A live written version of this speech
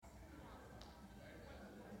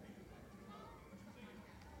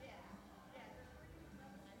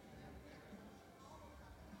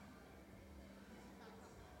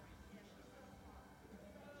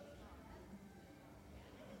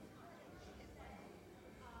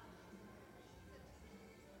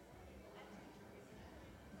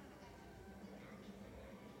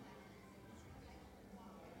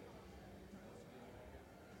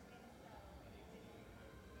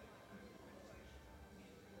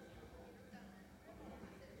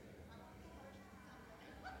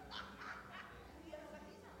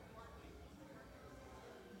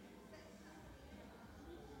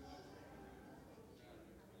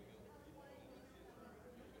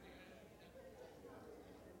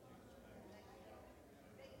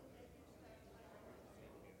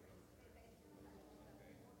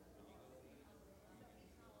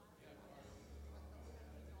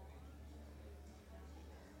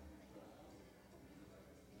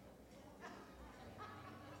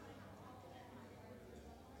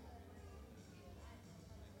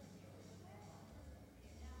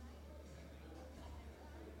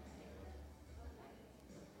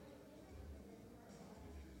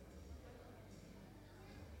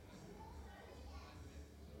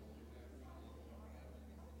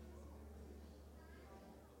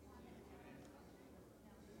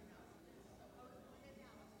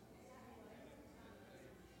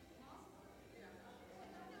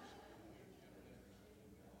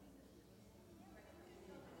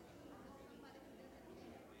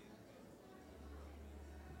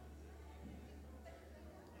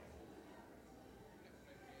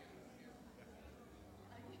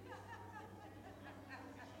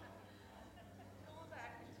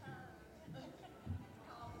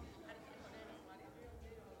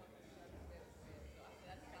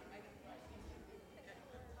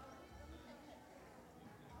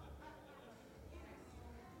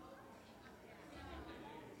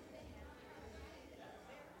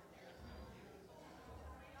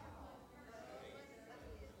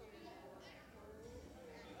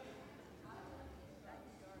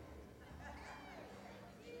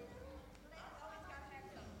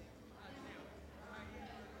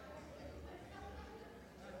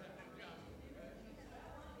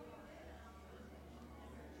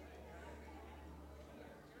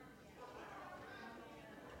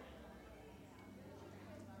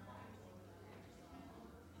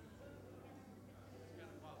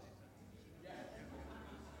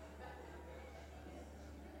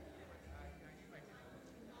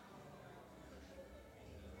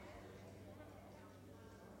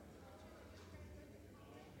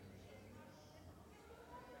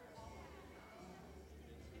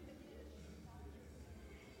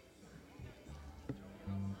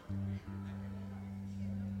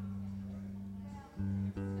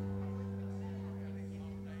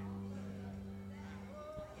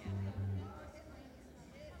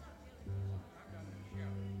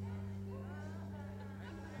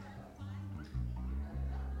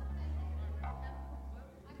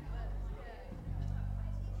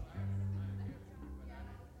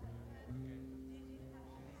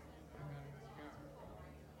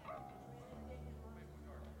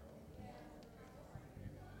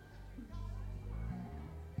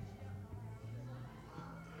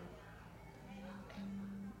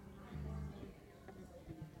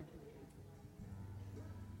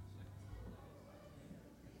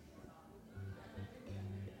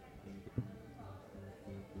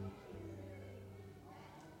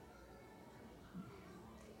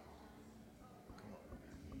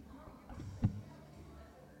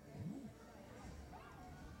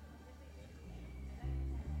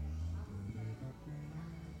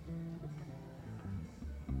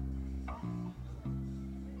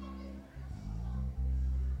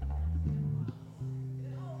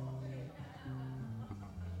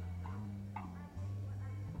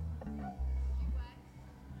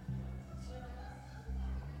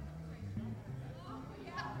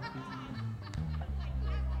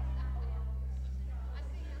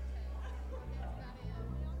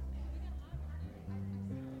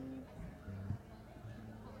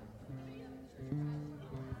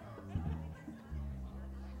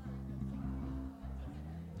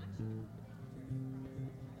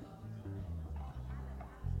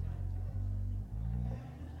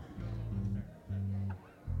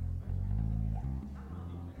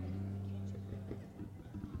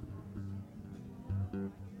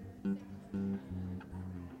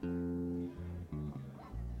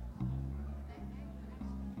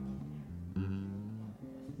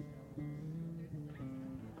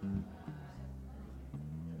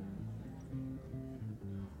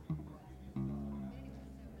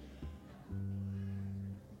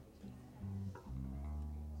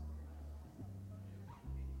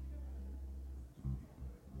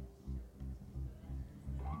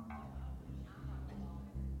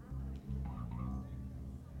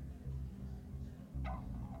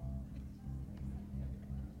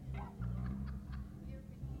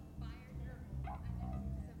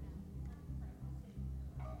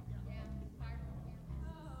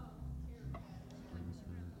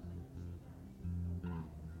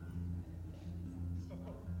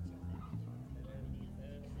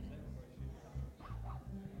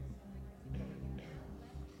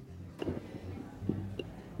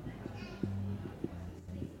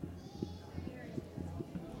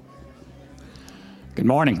Good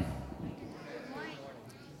morning.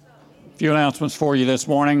 A few announcements for you this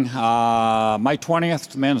morning. May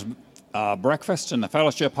 20th, men's breakfast in the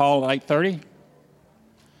fellowship hall at 8:30.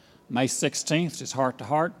 May 16th is heart to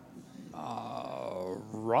heart.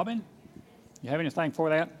 Robin, you have anything for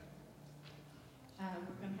that? We're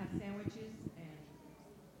going to have sandwiches and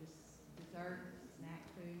just dessert, snack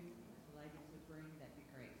food. The ladies would bring, that'd be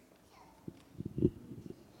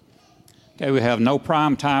great. Okay, we have no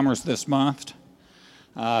prime timers this month.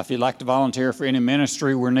 If you'd like to volunteer for any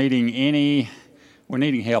ministry, we're needing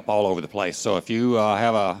help all over the place. So if you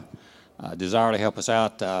have a desire to help us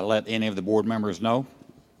out, let any of the board members know.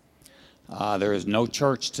 There is no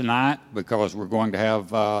church tonight because we're going to have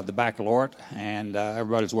the baccalaureate, and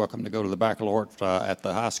everybody's welcome to go to the baccalaureate at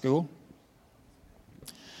the high school.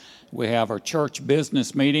 We have our church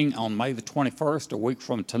business meeting on May the 21st, a week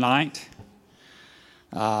from tonight.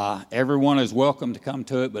 Everyone is welcome to come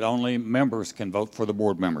to it, but only members can vote for the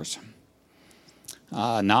board members.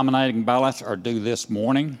 Nominating ballots are due this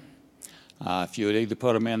morning. If you would either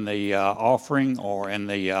put them in the offering or in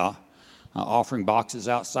the offering boxes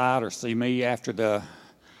outside, or see me after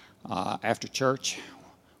church,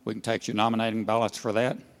 we can take your nominating ballots for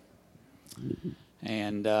that.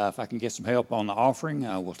 And if I can get some help on the offering,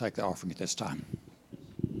 we'll take the offering at this time.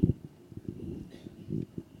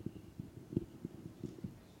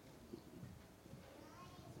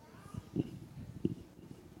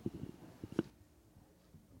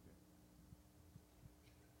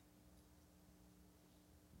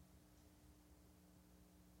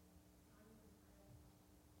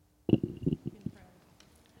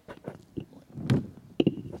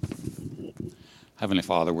 Heavenly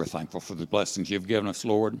Father, we're thankful for the blessings you've given us,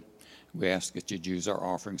 Lord. We ask that you'd use our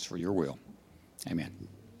offerings for your will. Amen.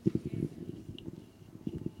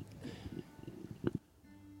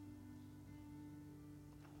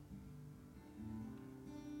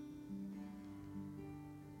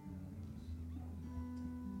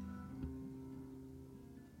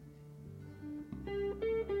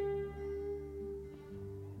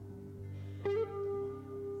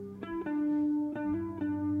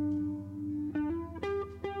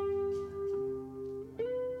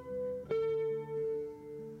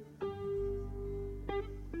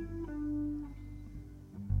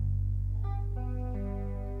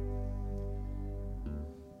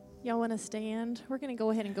 Y'all want to stand? We're going to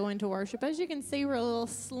go ahead and go into worship. As you can see, we're a little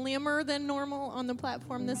slimmer than normal on the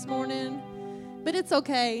platform this morning, but it's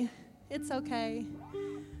okay. It's okay.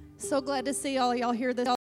 So glad to see all y'all here this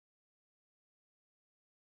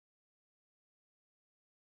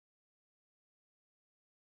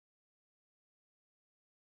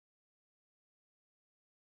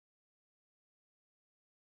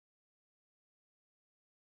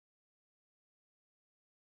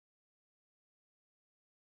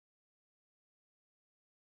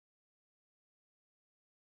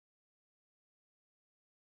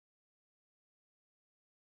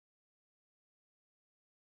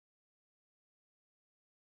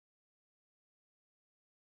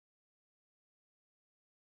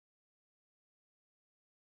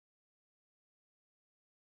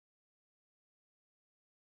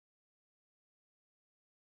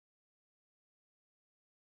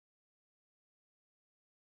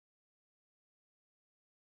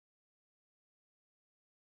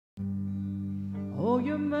Oh,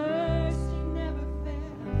 your mercy never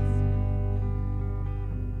fails.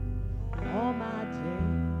 All my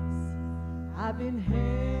days I've been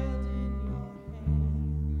held in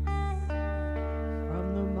your hands.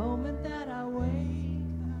 From the moment that I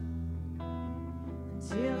wake up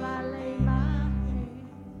until I lay my head,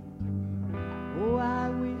 oh, I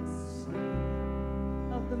will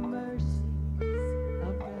sing of the mercies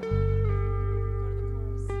of God.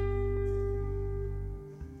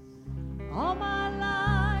 All my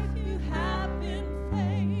life you have been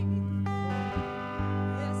faithful.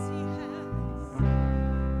 Yes, he has.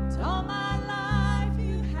 And all my life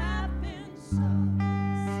you have been so good.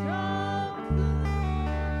 With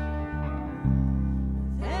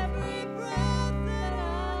every breath that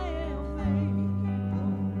I am able,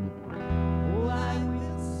 oh, I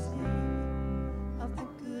will sing of the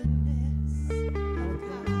goodness of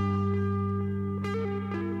God.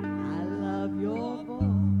 I love your voice.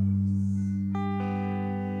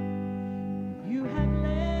 You have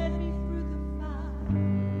led me through the fire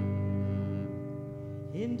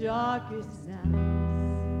in darkest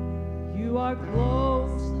nights. You are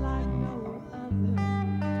close like no other.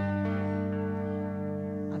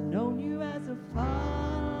 I've known you as a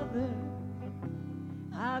father.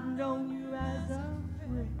 I've known you as a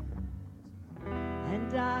friend.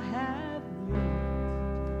 And I have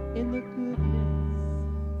lived in the goodness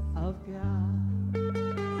of God.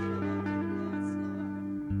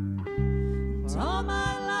 all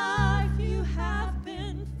my life you have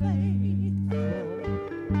been faithful.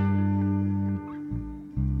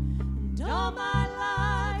 And all my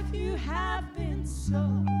life you have been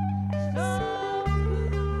so, so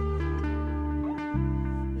good.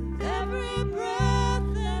 With every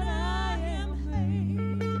breath that I am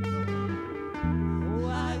able, oh,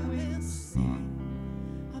 I will sing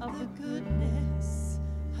of the goodness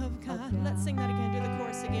of God. Let's sing that again. Do the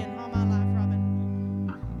chorus again. All my life, Robin.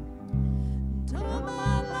 And all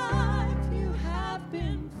my life you have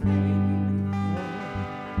been faithful.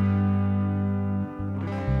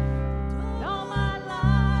 And all my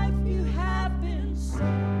life you have been so,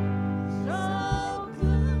 so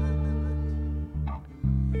good.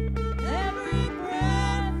 With every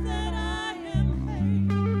breath that I am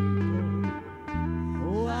able,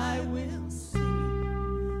 oh, I will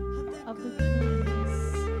sing of the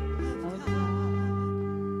goodness of God.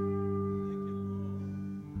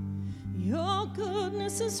 Your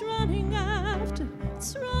goodness is running after,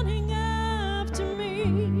 it's running after me.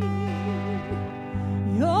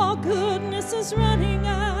 Your goodness is running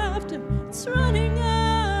after, it's running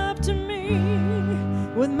after me.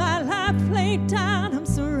 With my life laid down, I'm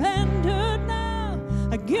surrendered now.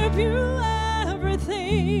 I give you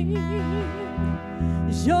everything.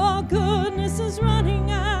 Your goodness is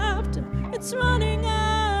running after, it's running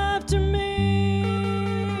after me.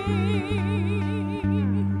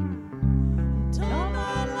 And all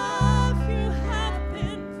my life you have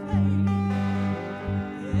been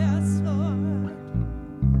faithful. Yes, Lord.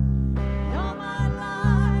 And all my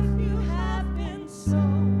life you have been so,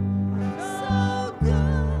 so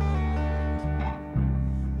good.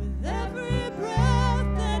 With every breath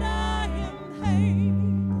that I am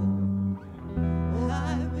able, oh,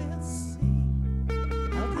 I will sing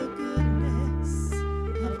of the goodness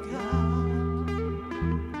of God.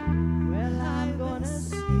 Well, I'm gonna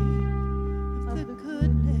sing of the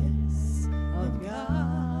goodness of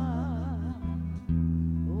God.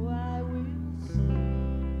 Oh, I will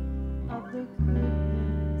sing of the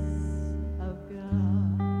goodness of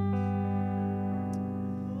God.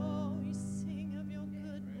 Oh, we sing of your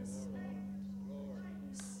goodness, Lord.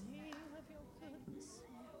 We sing of your goodness,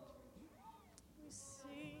 Lord. We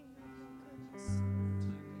sing of your goodness, Lord.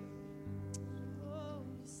 Oh,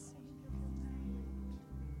 we sing of your name.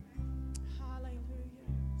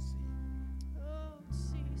 Hallelujah. Oh,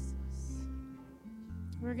 Jesus.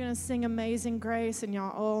 We're going to sing Amazing Grace, and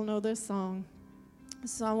y'all all know this song.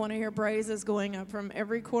 So I want to hear praises going up from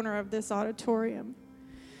every corner of this auditorium.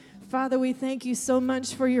 Father, we thank you so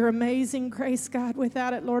much for your amazing grace, God.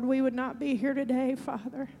 Without it, Lord, we would not be here today,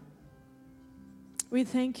 Father. We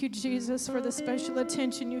thank you, Jesus, for the special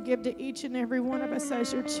attention you give to each and every one of us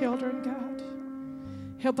as your children, God.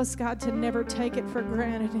 Help us, God, to never take it for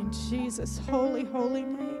granted in Jesus' holy, holy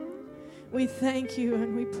name. We thank you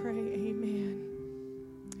and we pray, amen.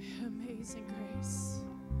 Amazing grace.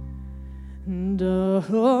 And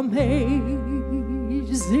amazing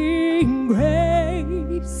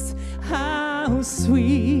grace, how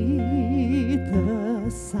sweet the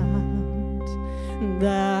sound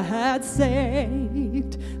that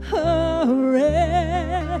saved a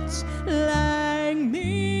wretch like me.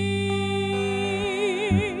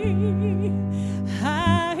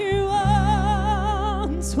 I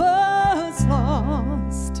once was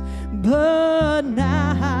lost, but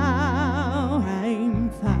now I'm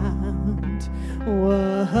found.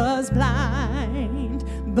 Was blind,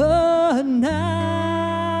 but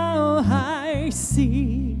now I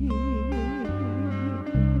see.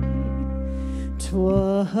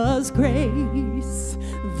 'Twas grace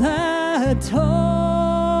that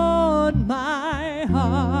taught my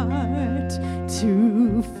heart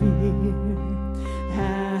to fear,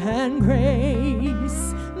 and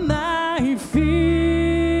grace my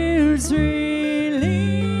fears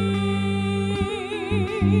relieved.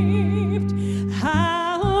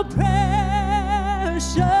 How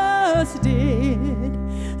precious did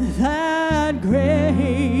that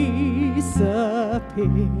grace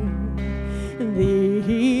appear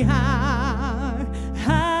the hour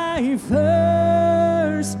I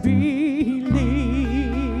first believed.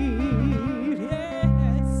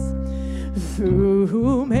 Yes,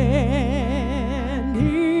 through many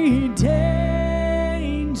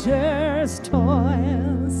dangers,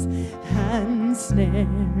 toils, and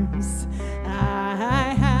snares,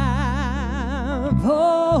 I have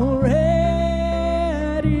already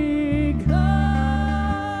come.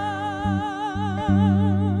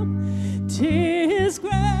 'Tis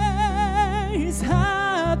grace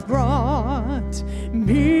hath brought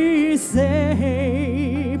me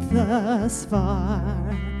safe thus far,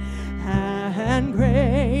 and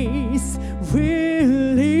grace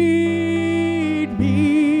will lead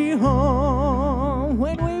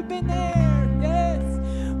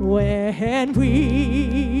and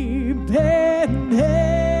we've been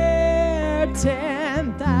there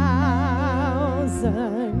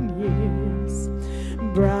 10,000 years,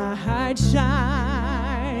 bright shining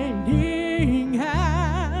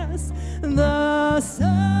as the sun.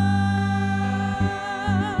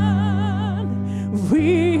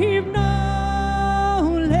 We've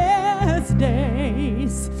known less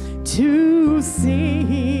days to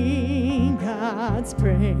sing God's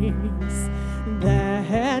praise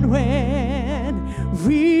than when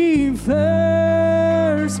we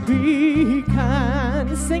first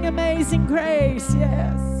began. Sing Amazing Grace,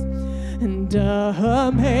 yes. And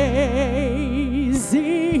amazing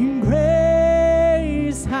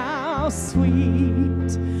grace, how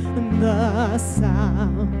sweet the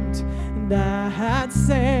sound that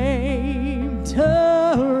saved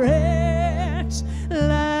a wretch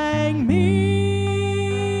like me.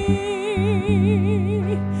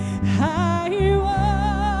 I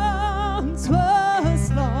once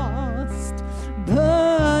was lost,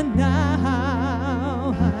 but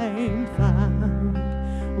now I'm found.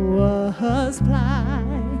 Was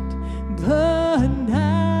blind, but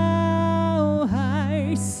now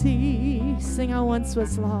I see. Sing, I once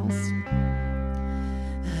was lost.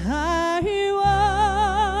 I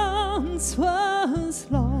once was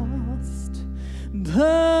lost,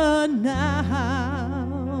 but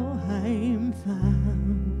now I'm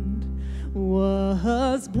found.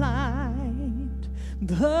 Was blind,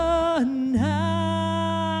 but now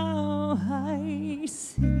I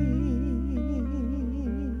see.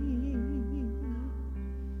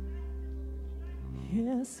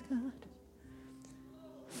 Yes, God.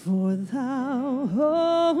 For thou,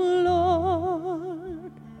 O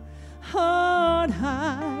Lord, art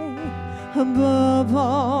high above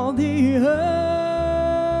all the earth.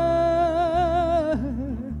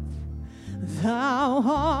 Thou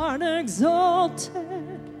art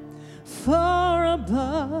exalted far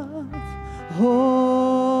above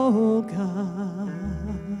all gods.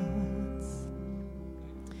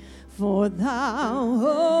 For thou,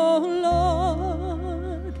 O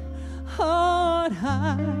Lord, art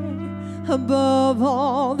high above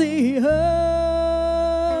all the earth.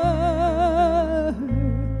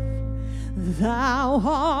 Thou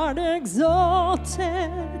art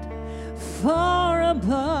exalted far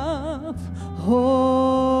above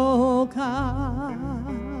all gods.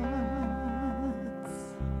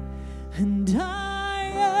 And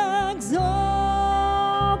I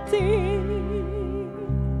exalt thee.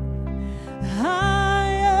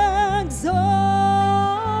 I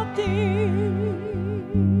exalt thee.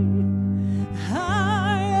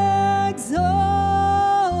 I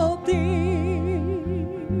exalt thee.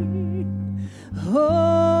 Oh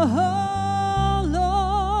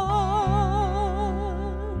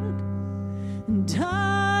Lord, and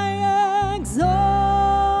I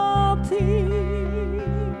exalt thee.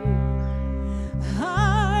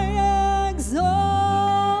 I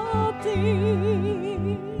exalt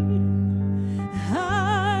thee.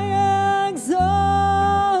 I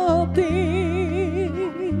exalt thee,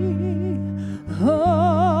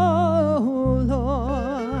 oh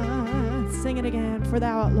Lord. Sing it again. For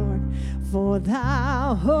thou art Lord. For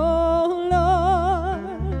thou, O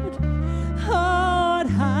Lord, art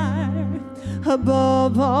high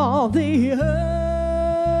above all the earth.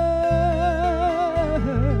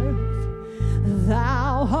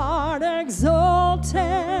 Thou art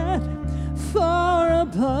exalted far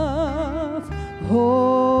above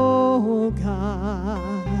all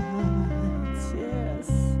gods. Yes.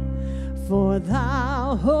 For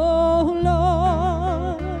thou, O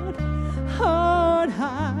Lord, art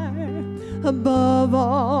high above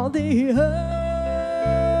all the earth.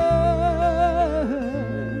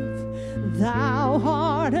 Thou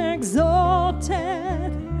art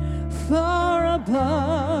exalted far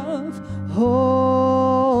above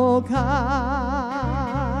all gods.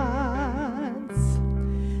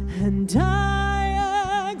 And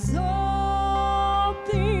I exalt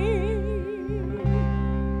thee.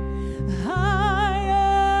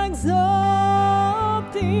 I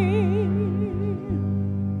exalt thee.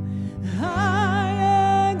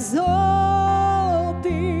 I exalt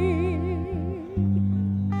thee.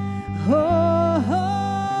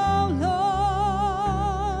 Oh Lord,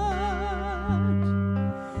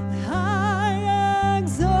 I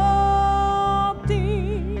exalt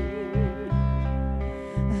thee.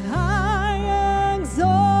 I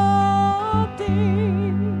exalt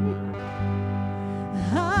thee.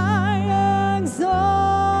 I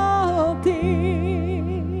exalt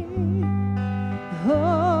thee. Oh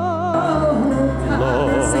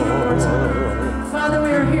God, sing it one more time. Father, we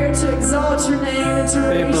are here to exalt your name and to Be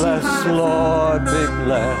raise you blessed, high. Lord, be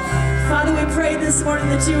blessed. Father, we pray this morning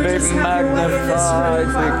that you would Be just have your way in this magnified, room,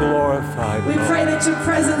 be Father. glorified. We pray that your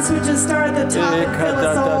presence would just start at the top and fill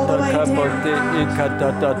us all the way down. We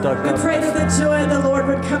pray that the joy of the Lord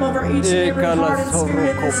would come over each and every heart and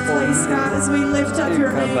spirit in this place, God, as we lift up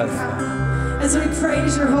your name, God. As we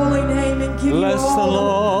praise your holy name and give Bless you all the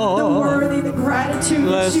Lord. the worthy, the gratitude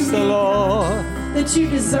Bless that you the need, Lord. that you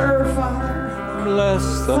deserve, Father. Bless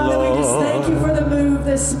the Father, we just thank you Lord. for the move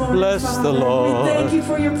this morning, Bless Father. the Lord. We thank you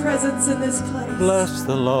for your presence in this place. Bless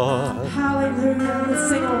the Lord. Hallelujah. Let's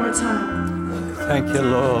sing one more time. Thank you,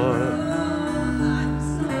 Lord.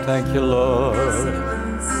 Thank you, Lord.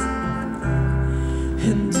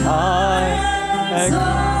 And I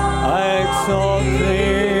exalt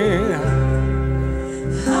thee.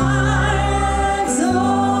 I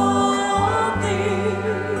exalt thee.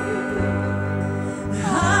 I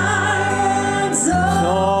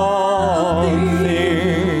exalt thee.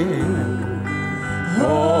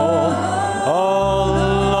 Oh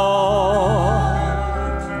Lord.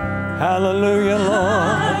 Hallelujah,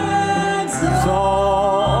 Lord.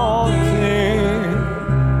 Exalt thee.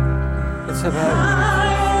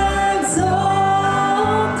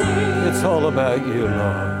 It's all about you,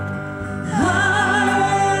 Lord.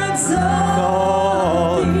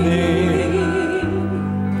 Exalt thee.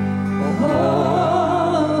 Oh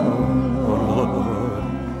Lord.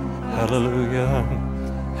 Hallelujah.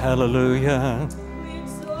 Hallelujah.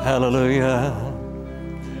 Hallelujah.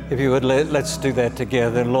 If you would, let's do that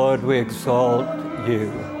together. Lord, we exalt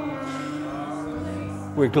you.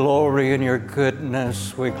 We glory in your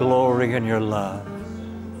goodness. We glory in your love.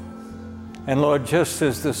 And Lord, just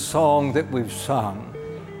as the song that we've sung,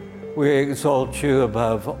 we exalt you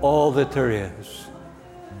above all that there is.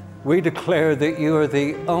 We declare that you are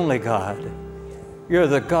the only God. You're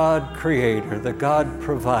the God creator, the God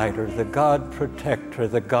provider, the God protector,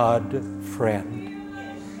 the God friend.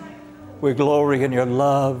 We glory in your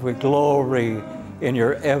love. We glory in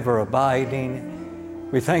your ever abiding.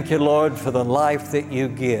 We thank you, Lord, for the life that you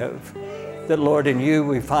give. That, Lord, in you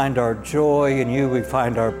we find our joy, in you we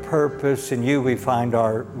find our purpose, in you we find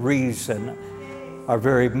our reason. Our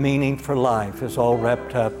very meaning for life is all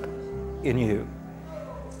wrapped up in you.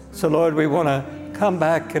 So, Lord, we want to come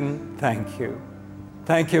back and thank you.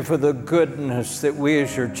 Thank you for the goodness that we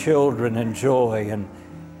as your children enjoy.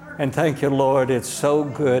 And thank you, Lord, it's so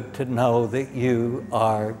good to know that you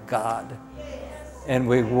are God. And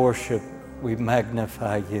we worship, we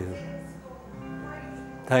magnify you.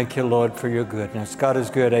 Thank you, Lord, for your goodness. God is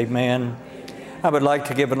good, amen. I would like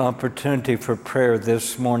to give an opportunity for prayer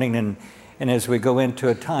this morning. And as we go into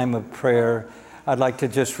a time of prayer, I'd like to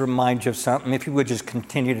just remind you of something. If you would just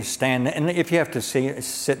continue to stand. And if you have to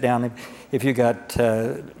sit down, if you got,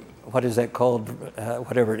 what is that called?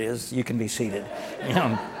 Whatever it is, you can be seated. You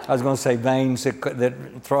know, I was going to say veins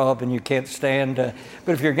that throb and you can't stand.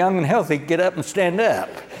 But if you're young and healthy, get up and stand up.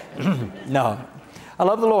 No. I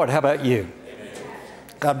love the Lord. How about you?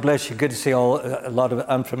 God bless you. Good to see a lot of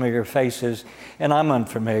unfamiliar faces. And I'm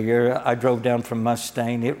unfamiliar. I drove down from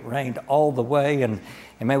Mustang. It rained all the way. And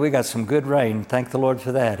man, we got some good rain. Thank the Lord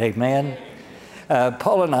for that. Amen.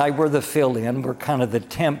 Paul and I were the fill-in. We're kind of the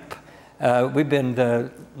temp. We've been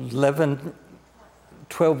the 11,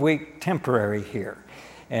 12-week temporary here.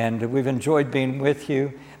 And we've enjoyed being with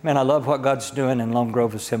you. Man, I love what God's doing in Lone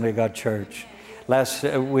Grove Assembly of God Church. Last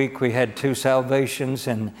week we had 2 salvations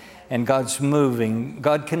and God's moving.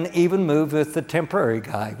 God can even move with the temporary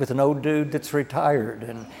guy, with an old dude that's retired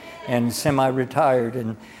and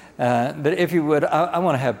semi-retired. But if you would, I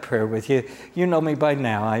want to have prayer with you. You know me by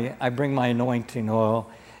now. I bring my anointing oil.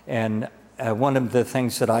 And one of the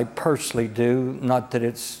things that I personally do, not that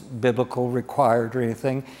it's biblical required or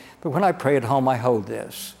anything, but when I pray at home, I hold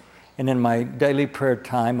this. And in my daily prayer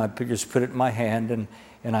time, I just put it in my hand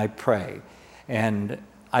and I pray. And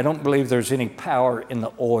I don't believe there's any power in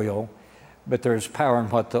the oil, but there's power in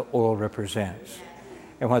what the oil represents.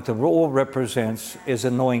 And what the oil represents is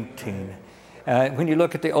anointing. When you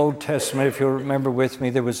look at the Old Testament, if you'll remember with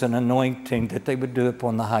me, there was an anointing that they would do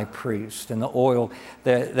upon the high priest. And the oil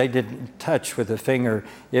that they didn't touch with a finger,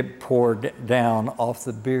 it poured down off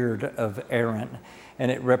the beard of Aaron. And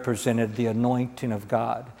it represented the anointing of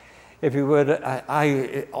God. If you would,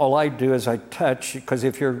 all I do is I touch, because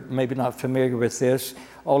if you're maybe not familiar with this,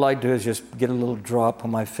 all I do is just get a little drop on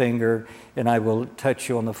my finger and I will touch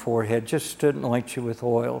you on the forehead just to anoint you with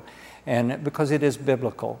oil. And because it is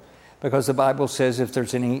biblical, because the Bible says if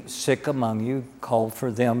there's any sick among you, call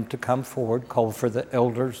for them to come forward, call for the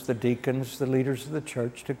elders, the deacons, the leaders of the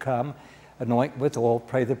church to come, anoint with oil,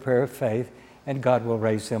 pray the prayer of faith, and God will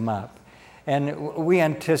raise them up. And we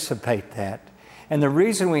anticipate that. And the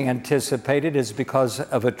reason we anticipate it is because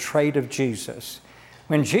of a trait of Jesus.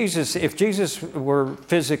 If Jesus were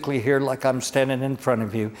physically here like I'm standing in front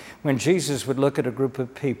of you, when Jesus would look at a group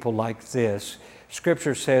of people like this,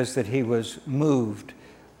 Scripture says that he was moved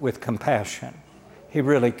with compassion. He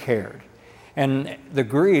really cared. And the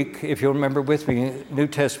Greek, if you'll remember with me, New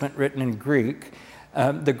Testament written in Greek,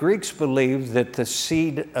 the Greeks believed that the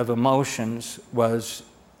seed of emotions was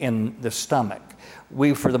in the stomach.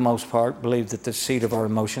 We, for the most part, believe that the seed of our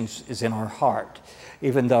emotions is in our heart,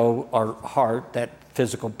 even though our heart, that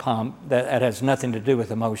physical pump, that has nothing to do with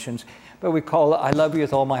emotions, but we call it, I love you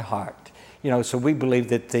with all my heart. So we believe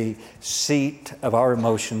that the seat of our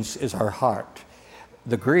emotions is our heart.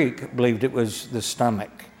 The Greek believed it was the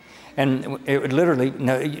stomach. And it would literally,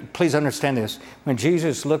 please understand this, when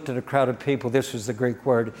Jesus looked at a crowd of people, this was the Greek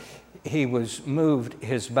word, he was moved,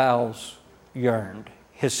 his bowels yearned,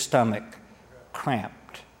 his stomach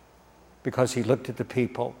cramped, because he looked at the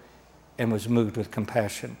people and was moved with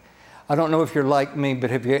compassion. I don't know if you're like me, but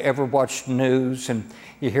have you ever watched news and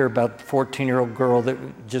you hear about the 14-year-old girl that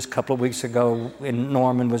just a couple of weeks ago in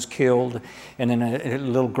Norman was killed, and then a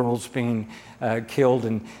little girl's being killed,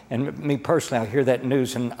 and me personally, I hear that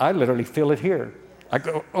news and I literally feel it here. I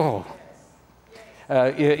go, oh.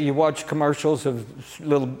 You watch commercials of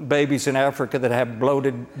little babies in Africa that have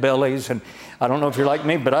bloated bellies, and I don't know if you're like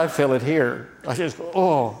me, but I feel it here. I just go,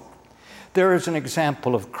 oh. There is an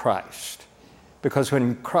example of Christ. Because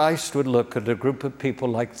when Christ would look at a group of people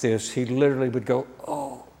like this, he literally would go,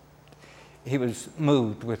 oh. He was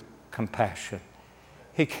moved with compassion.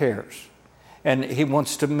 He cares. And he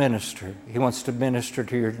wants to minister. He wants to minister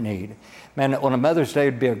to your need. Man, on a Mother's Day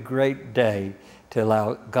would be a great day to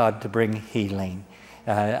allow God to bring healing.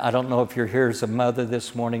 I don't know if you're here as a mother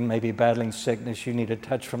this morning, maybe battling sickness, you need a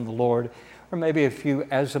touch from the Lord. Or maybe if you,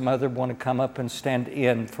 as a mother, want to come up and stand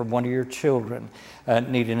in for one of your children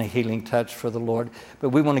needing a healing touch for the Lord. But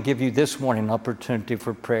we want to give you this morning an opportunity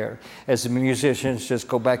for prayer. As the musicians just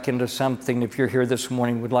go back into something, if you're here this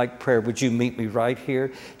morning would like prayer, would you meet me right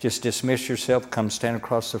here? Just dismiss yourself, come stand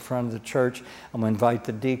across the front of the church. I'm going to invite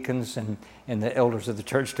the deacons and the elders of the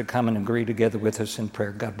church to come and agree together with us in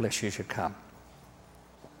prayer. God bless you as you come.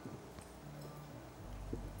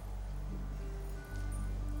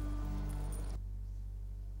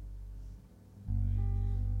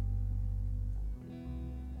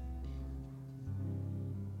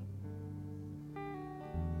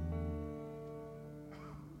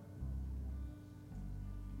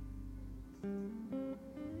 Thank you.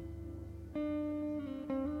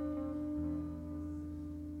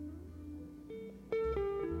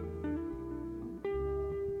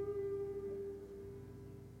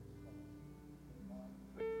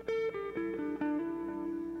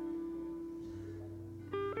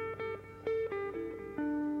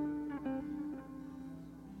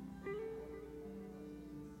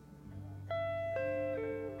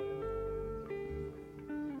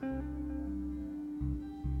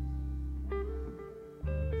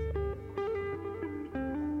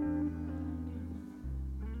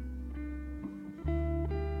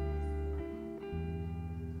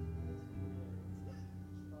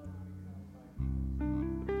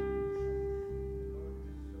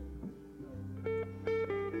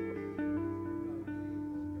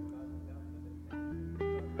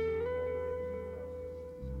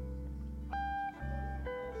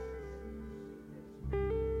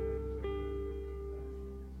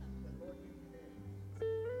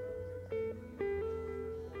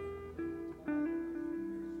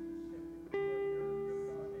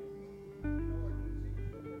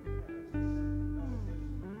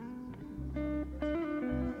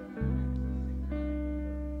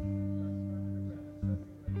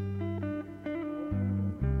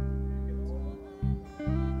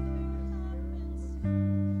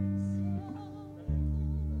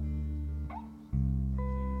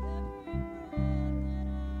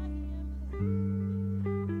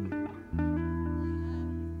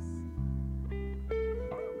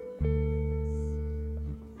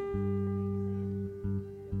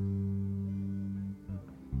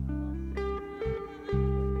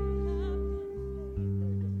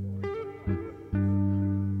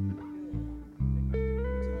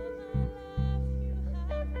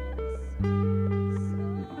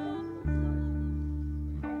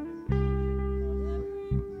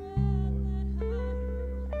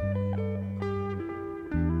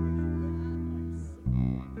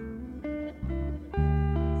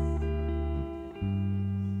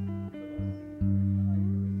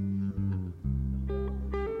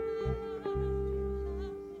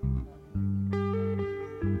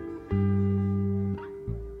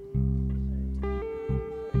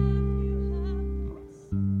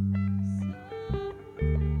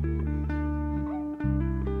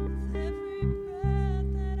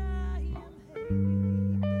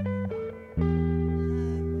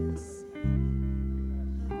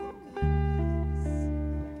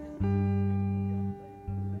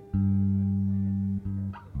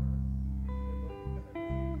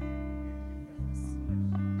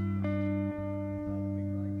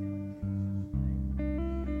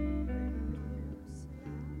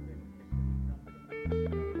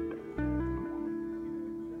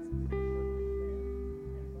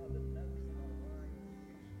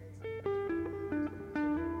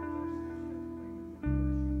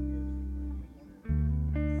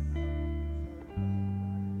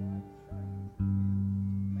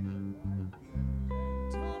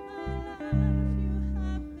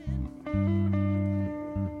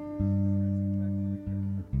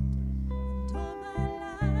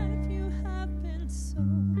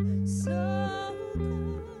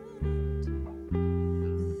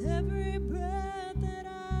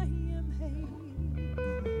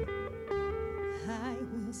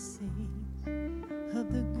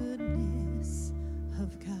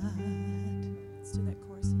 Let's do that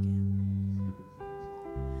chorus again.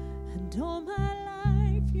 And all my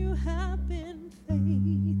life you have been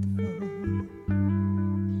faithful.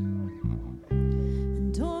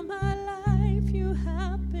 And all my life you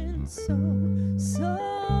have been so, so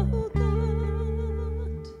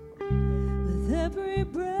good. With every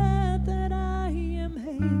breath that I am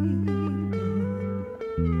able,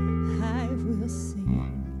 I will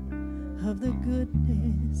sing of the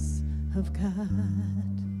goodness of God.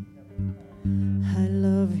 I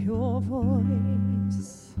love your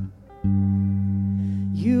voice.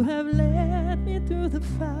 You have led me through the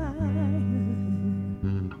fire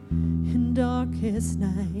in darkest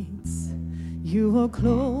nights. You are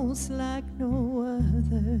close like no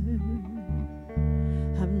other.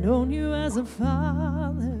 I've known you as a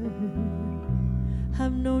father.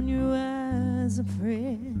 I've known you as a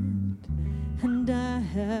friend. And I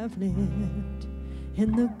have lived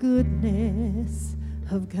in the goodness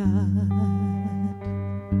of God.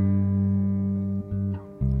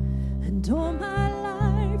 And all my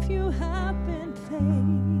life you have been faithful.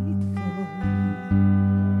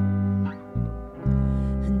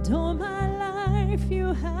 And all my life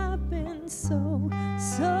you have been so,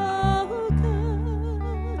 so good.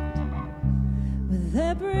 With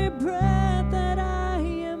every breath that I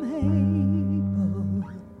am able,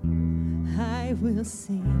 I will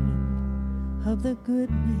sing of the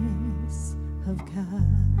goodness of God.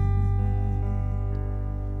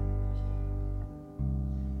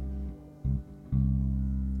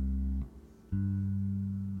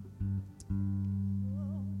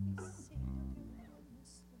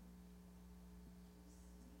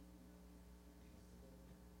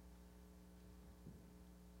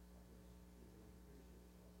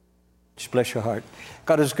 Just bless your heart.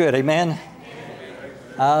 God is good. Amen?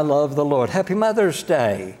 I love the Lord. Happy Mother's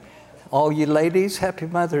Day. All you ladies, happy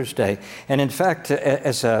Mother's Day. And in fact,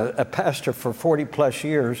 as a pastor for 40 plus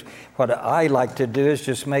years, what I like to do is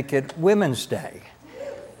just make it Women's Day.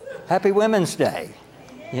 Happy Women's Day.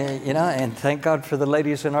 You know, and thank God for the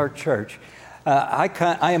ladies in our church. I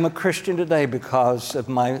am a Christian today because of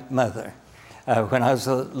my mother. When I was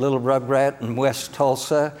a little rugrat in West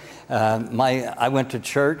Tulsa, I went to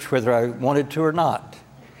church whether I wanted to or not.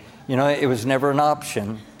 You know, it was never an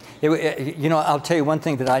option. You know, I'll tell you one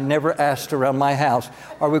thing that I never asked around my house.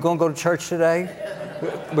 Are we going to go to church today?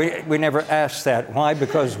 We never asked that. Why?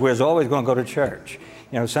 Because we was always going to go to church.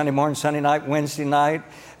 You know, Sunday morning, Sunday night, Wednesday night.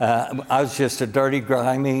 I was just a dirty,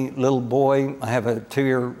 grimy little boy. I have a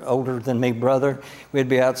 2-year older than me brother. We'd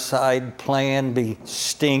be outside playing, be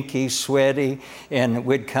stinky, sweaty, and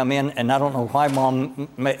we'd come in. And I don't know why Mom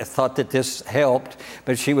thought that this helped,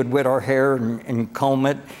 but she would wet our hair and comb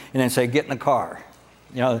it and then say, "Get in the car."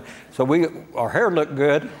 You know, so our hair looked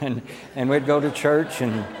good, and we'd go to church.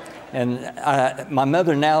 And my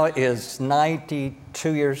mother now is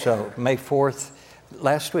 92 years old. May 4th,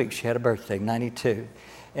 last week she had a birthday, 92.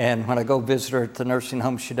 And when I go visit her at the nursing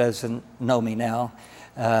home, she doesn't know me now.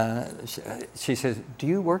 She says, "Do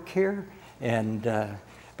you work here?"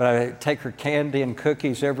 But I take her candy and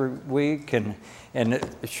cookies every week, and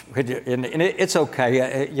it's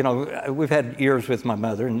okay. You know, we've had years with my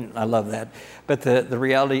mother, and I love that. But the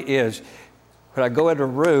reality is, when I go into a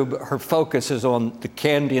room, her focus is on the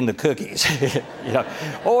candy and the cookies. You know,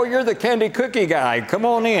 "Oh, you're the candy cookie guy. Come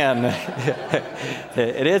on in."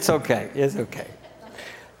 And it's okay. It's okay.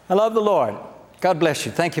 I love the Lord. God bless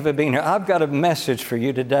you. Thank you for being here. I've got a message for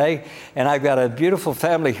you today, and I've got a beautiful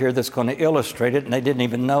family here that's going to illustrate it, and they didn't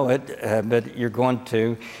even know it, but you're going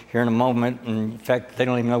to here in a moment. And in fact, they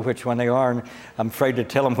don't even know which one they are, and I'm afraid to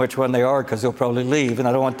tell them which one they are because they'll probably leave, and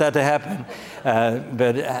I don't want that to happen.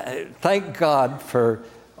 But thank God for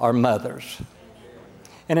our mothers.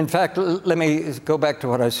 And in fact, let me go back to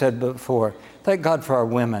what I said before. Thank God for our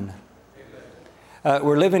women.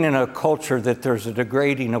 We're living in a culture that there's a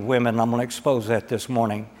degrading of women. I'm going to expose that this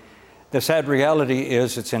morning. The sad reality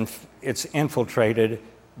is it's infiltrated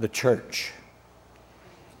the church.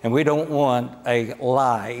 And we don't want a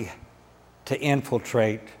lie to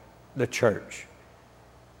infiltrate the church.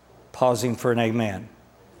 Pausing for an amen.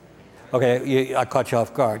 Okay, I caught you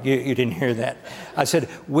off guard. You didn't hear that. I said,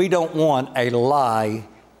 we don't want a lie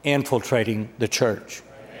infiltrating the church.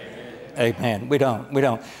 Amen. We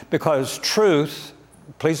don't. Because truth,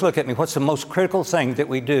 please look at me, what's the most critical thing that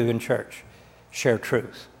we do in church? Share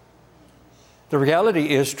truth. The reality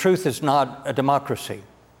is truth is not a democracy.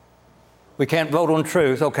 We can't vote on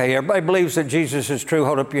truth. Okay, everybody believes that Jesus is true.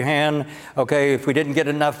 Hold up your hand. Okay, if we didn't get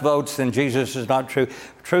enough votes, then Jesus is not true.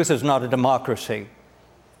 Truth is not a democracy.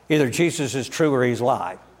 Either Jesus is true or he's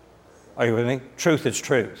lied. Are you with me? Truth is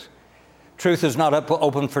truth. Truth is not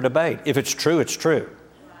open for debate. If it's true, it's true.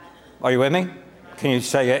 Are you with me? Can you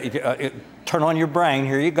say, turn on your brain,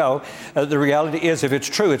 here you go. The reality is, if it's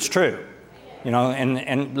true, it's true. You know,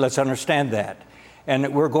 and let's understand that.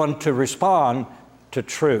 And we're going to respond to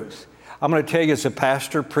truth. I'm going to tell you as a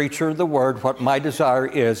pastor, preacher of the Word, what my desire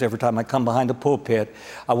is every time I come behind the pulpit.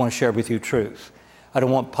 I want to share with you truth. I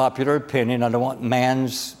don't want popular opinion. I don't want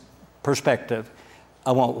man's perspective.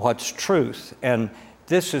 I want what's truth. And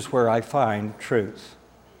this is where I find truth.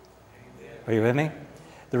 Are you with me?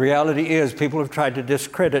 The reality is people have tried to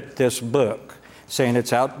discredit this book, saying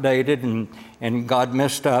it's outdated and God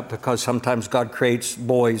messed up because sometimes God creates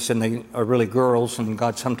boys and they are really girls, and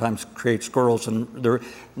God sometimes creates girls and they're...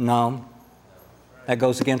 No, that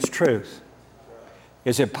goes against truth.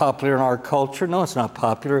 Is it popular in our culture? No, it's not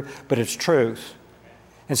popular, but it's truth.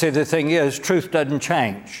 And see, the thing is, truth doesn't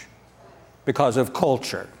change because of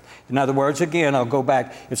culture. In other words, again, I'll go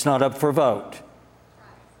back, it's not up for vote.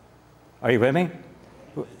 Are you with me?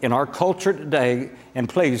 In our culture today, and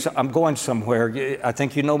please, I'm going somewhere. I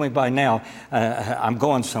think you know me by now. I'm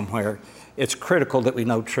going somewhere. It's critical that we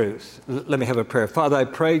know truth. Let me have a prayer. Father, I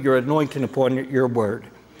pray your anointing upon your word.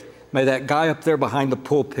 May that guy up there behind the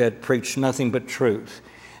pulpit preach nothing but truth.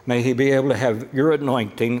 May he be able to have your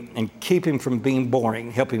anointing and keep him from being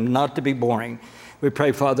boring, help him not to be boring. We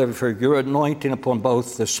pray, Father, for your anointing upon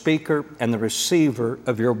both the speaker and the receiver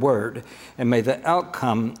of your word. And may the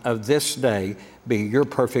outcome of this day be your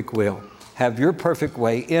perfect will. Have your perfect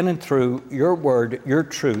way in and through your word, your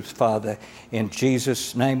truth, Father. In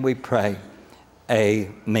Jesus' name we pray.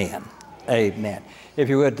 Amen. Amen. If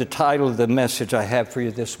you would, the title of the message I have for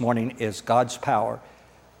you this morning is God's Power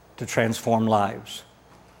to Transform Lives.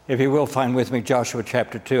 If you will, find with me Joshua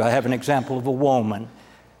chapter 2. I have an example of a woman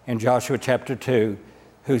in Joshua chapter 2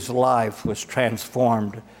 whose life was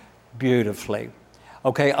transformed beautifully.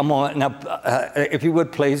 Okay, I'm on now. If you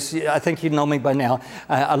would please, I think you know me by now.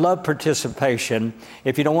 I love participation.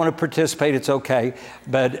 If you don't want to participate, it's okay.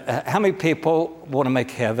 But how many people want to make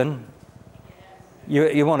heaven?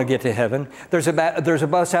 You want to get to heaven? There's a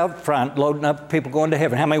bus out front loading up people going to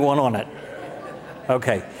heaven. How many want on it?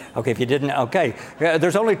 Okay. If you didn't, okay.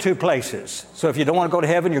 There's only two places. So if you don't want to go to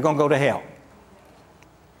heaven, you're going to go to hell.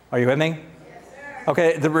 Are you with me? Yes, sir.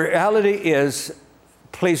 Okay, the reality is,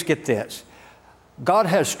 please get this. God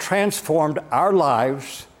has transformed our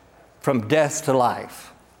lives from death to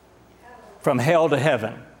life, from hell to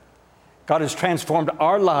heaven. God has transformed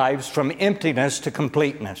our lives from emptiness to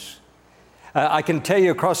completeness. I can tell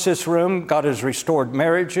you across this room, God has restored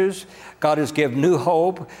marriages. God has given new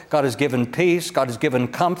hope. God has given peace. God has given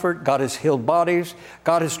comfort. God has healed bodies.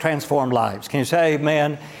 God has transformed lives. Can you say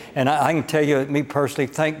amen? And I can tell you, me personally,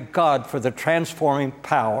 thank God for the transforming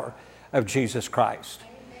power of Jesus Christ.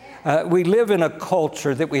 We live in a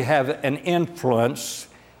culture that we have an influence,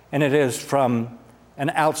 and it is from an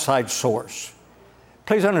outside source.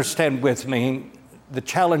 Please understand with me the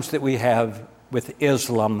challenge that we have with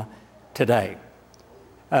Islam today.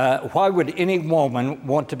 Why would any woman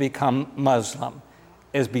want to become Muslim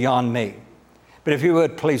is beyond me. But if you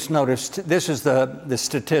would please notice, this is the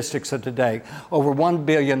statistics of today. Over 1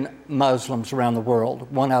 billion Muslims around the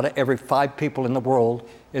world. 1 out of every 5 people in the world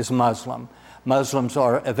is Muslim. Muslims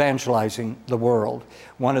are evangelizing the world.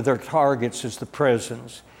 One of their targets is the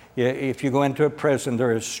prisons. If you go into a prison,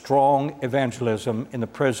 there is strong evangelism in the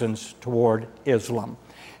prisons toward Islam.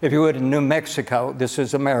 If you would, in New Mexico, this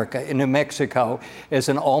is America, in New Mexico is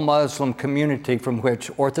an all-Muslim community from which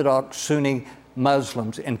Orthodox Sunni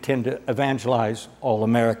Muslims intend to evangelize all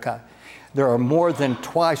America. There are more than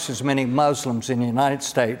twice as many Muslims in the United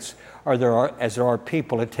States as there are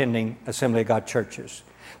people attending Assembly of God churches.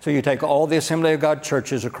 So you take all the Assembly of God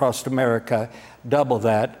churches across America, double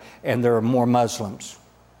that, and there are more Muslims.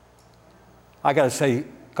 I got to say,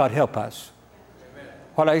 God help us. Amen.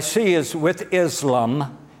 What I see is with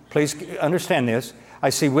Islam, please understand this,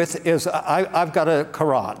 I've got a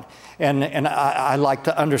Quran, and I like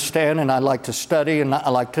to understand, and I like to study, and I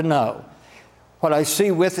like to know. What I see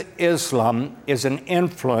with Islam is an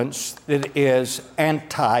influence that is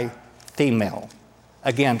anti-female.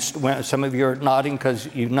 Against, some of you are nodding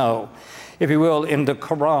because you know. If you will, in the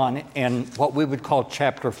Quran, in what we would call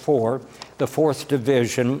chapter 4, the 4th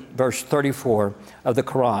division, verse 34 of the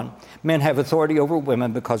Quran, men have authority over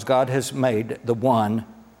women because God has made the one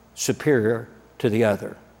superior to the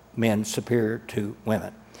other, men superior to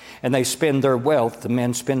women. And they spend their wealth, the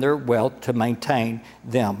men spend their wealth to maintain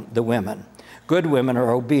them, the women. Good women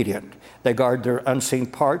are obedient. They guard their unseen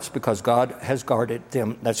parts because God has guarded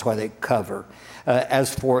them. That's why they cover.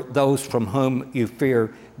 As for those from whom you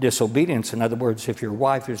fear disobedience, in other words, if your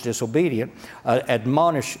wife is disobedient,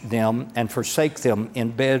 admonish them and forsake them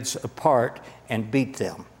in beds apart and beat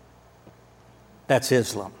them. That's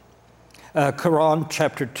Islam. Quran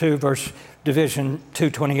chapter 2, verse division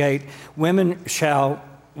 228, women shall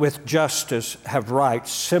with justice have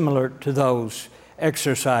rights similar to those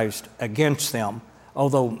exercised against them,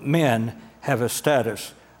 although men have a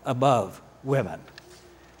status above women.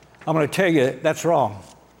 I'm going to tell you that's wrong.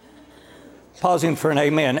 Pausing for an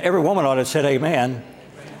amen. Every woman ought to have said amen.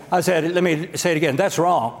 I said, let me say it again, that's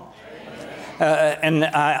wrong. And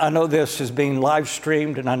I know this is being live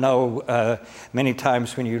streamed, and I know many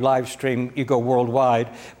times when you live stream, you go worldwide,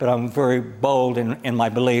 but I'm very bold in my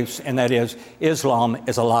beliefs, and that is Islam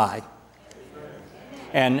is a lie.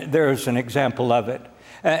 And there's an example of it.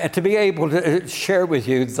 To be able to share with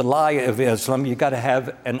you the lie of Islam, you've got to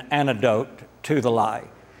have an antidote to the lie.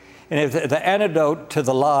 And if the antidote to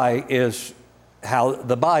the lie is how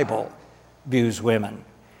the Bible views women.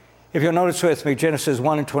 If you'll notice with me, Genesis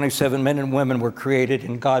 1:27, men and women were created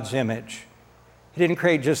in God's image. He didn't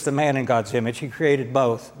create just the man in God's image. He created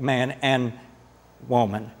both man and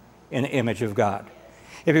woman in the image of God.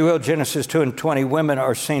 If you will, Genesis 2:20, women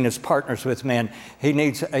are seen as partners with men. He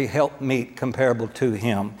needs a helpmeet comparable to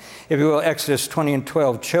him. If you will, Exodus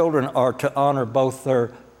 20:12, children are to honor both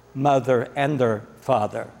their mother and their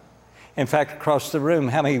father. In fact, across the room,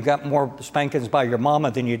 how many of you got more spankings by your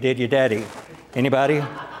mama than you did your daddy? Anybody?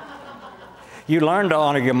 You learned to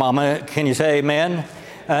honor your mama. Can you say amen?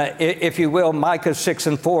 If you will, Micah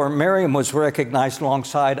 6:4, Miriam was recognized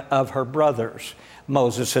alongside of her brothers,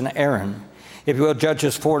 Moses and Aaron. If you will,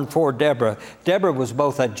 Judges 4:4, Deborah. Deborah was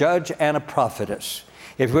both a judge and a prophetess.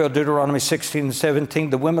 If you will, Deuteronomy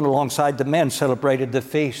 16:17, the women alongside the men celebrated the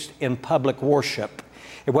feast in public worship.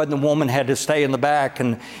 It wasn't the woman had to stay in the back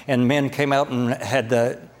and men came out and had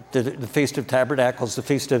the Feast of Tabernacles, the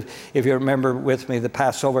Feast of, if you remember with me, the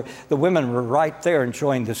Passover. The women were right there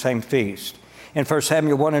enjoying the same feast. In 1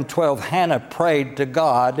 Samuel 1:12, Hannah prayed to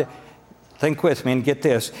God. Think with me and get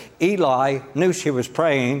this. Eli knew she was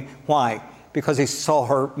praying. Why? Because he saw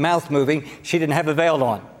her mouth moving. She didn't have a veil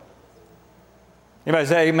on. Anybody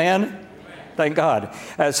say amen? Thank God.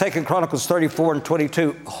 2 Chronicles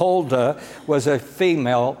 34:22, Huldah was a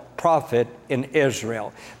female prophet in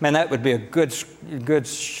Israel. Man, that would be a good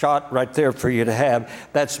shot right there for you to have.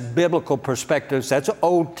 That's biblical perspectives. That's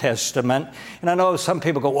Old Testament. And I know some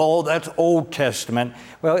people go, oh, that's Old Testament.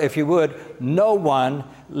 Well, if you would, no one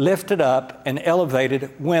lifted up and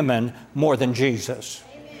elevated women more than Jesus.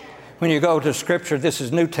 When you go to Scripture, this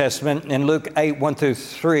is New Testament. In Luke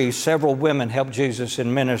 8:1-3, several women helped Jesus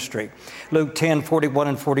in ministry. Luke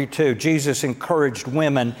 10:41-42, Jesus encouraged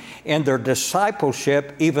women in their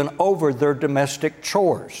discipleship even over their domestic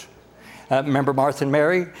chores. Remember Martha and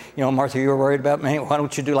Mary? You know, Martha, you were worried about me. Why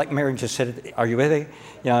don't you do like Mary and just sit, are you with me?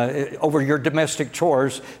 You know, over your domestic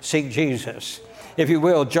chores, seek Jesus. If you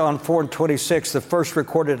will, John 4:26, the first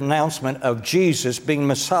recorded announcement of Jesus being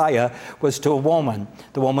Messiah was to a woman,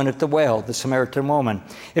 the woman at the well, the Samaritan woman.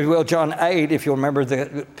 If you will, John 8, if you remember,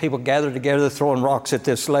 the people gathered together throwing rocks at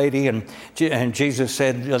this lady, and Jesus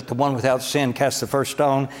said, let the one without sin cast the first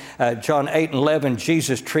stone. John 8:11,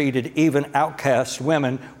 Jesus treated even outcast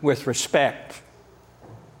women with respect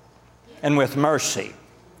and with mercy,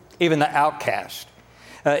 even the outcast.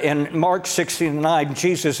 In Mark 16:9,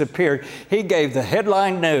 Jesus appeared. He gave the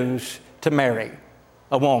headline news to Mary,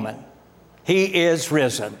 a woman. He is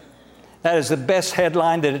risen. That is the best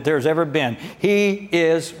headline that there's ever been. He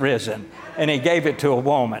is risen. And he gave it to a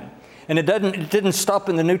woman. And it didn't stop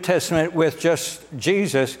in the New Testament with just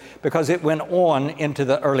Jesus, because it went on into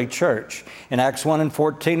the early church. In Acts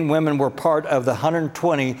 1:14, women were part of the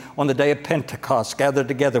 120 on the day of Pentecost, gathered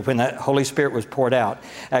together when the Holy Spirit was poured out.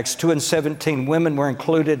 Acts 2:17, women were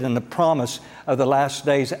included in the promise of the last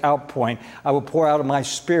days outpouring. I will pour out of my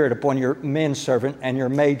Spirit upon your men servant and your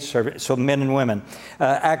maid servant, so men and women.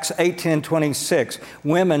 Acts 18:26,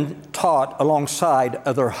 women taught alongside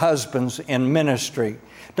of their husbands in ministry.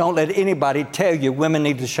 Don't let anybody tell you women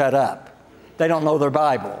need to shut up. They don't know their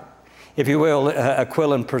Bible. If you will,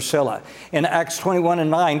 Aquila and Priscilla. In Acts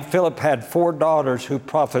 21:9, Philip had 4 daughters who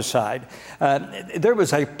prophesied. There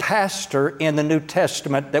was a pastor in the New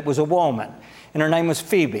Testament that was a woman, and her name was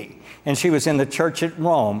Phoebe, and she was in the church at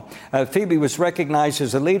Rome. Phoebe was recognized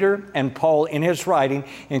as a leader, and Paul, in his writing,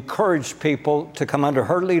 encouraged people to come under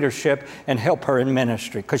her leadership and help her in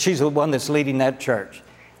ministry, because she's the one that's leading that church.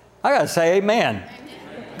 I got to say amen.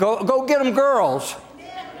 Go get them, girls.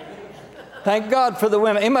 Thank God for the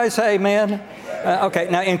women. Anybody say amen? Okay,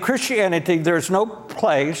 now in Christianity, there's no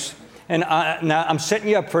place, and now I'm setting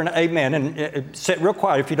you up for an amen, and sit real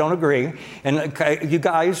quiet if you don't agree. And you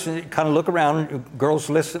guys kind of look around, girls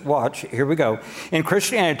listen, watch, here we go. In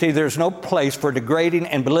Christianity, there's no place for degrading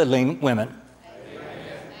and belittling women.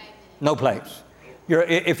 No place.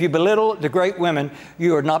 If you belittle the great women,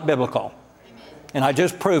 you are not biblical. And I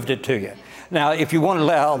just proved it to you. Now, if you want to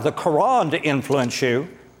allow the Quran to influence you,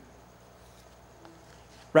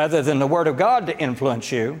 rather than the Word of God to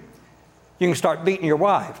influence you, you can start beating your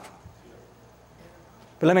wife.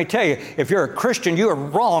 But let me tell you, if you're a Christian, you are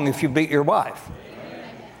wrong if you beat your wife.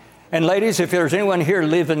 And ladies, if there's anyone here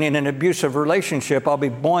living in an abusive relationship, I'll be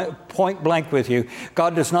point blank with you.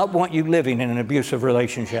 God does not want you living in an abusive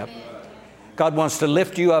relationship. God wants to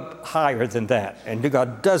lift you up higher than that. And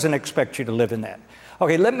God doesn't expect you to live in that.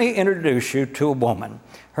 Okay, let me introduce you to a woman.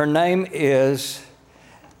 Her name is,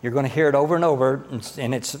 you're going to hear it over and over,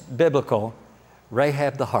 and it's biblical,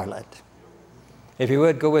 Rahab the harlot. If you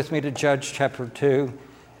would, go with me to Judges chapter 2.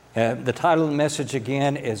 The title of the message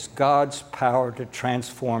again is God's Power to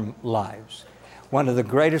Transform Lives. One of the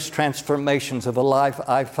greatest transformations of a life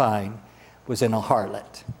I find was in a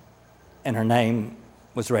harlot, and her name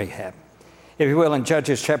was Rahab. If you will, in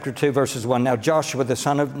Judges chapter 2, verses 1, now Joshua the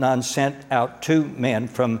son of Nun sent out 2 men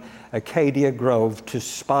from Acacia Grove to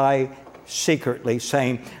spy secretly,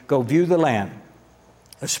 saying, go view the land,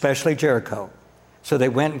 especially Jericho. So they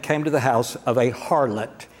went and came to the house of a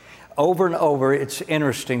harlot. Over and over, it's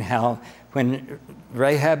interesting how when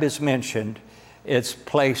Rahab is mentioned, it's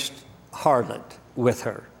placed harlot with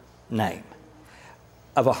her name.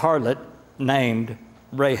 Of a harlot named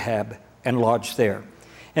Rahab and lodged there.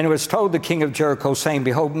 And it was told the king of Jericho, saying,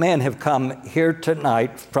 behold, men have come here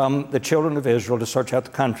tonight from the children of Israel to search out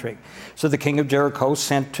the country. So the king of Jericho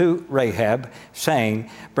sent to Rahab, saying,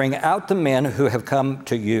 bring out the men who have come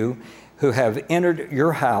to you, who have entered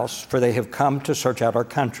your house, for they have come to search out our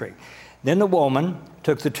country. Then the woman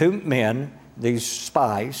took the 2 men, these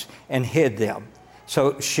spies, and hid them.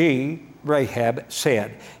 So she, Rahab,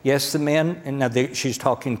 said, yes, the men, and now she's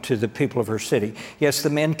talking to the people of her city, yes,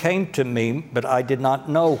 the men came to me, but I did not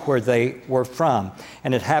know where they were from.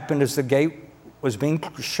 And it happened as the gate was being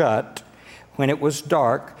shut, when it was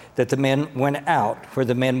dark, that the men went out. Where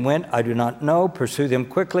the men went, I do not know. Pursue them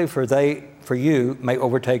quickly, for you may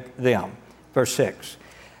overtake them. Verse 6.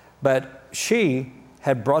 But she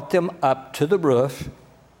had brought them up to the roof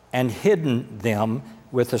and hidden them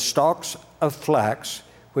with the stalks of flax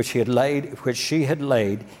which she had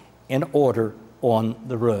laid in order on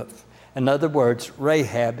the roof. In other words,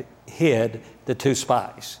 Rahab hid the 2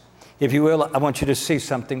 spies. If you will, I want you to see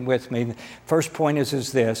something with me. First point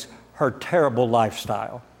is this, her terrible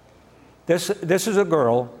lifestyle. This is a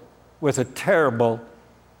girl with a terrible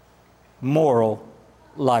moral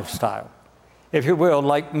lifestyle. If you will,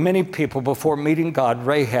 like many people before meeting God,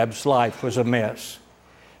 Rahab's life was a mess.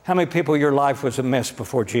 How many people, your life was a mess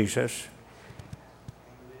before Jesus?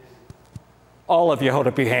 All of you, hold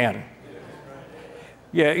up your hand.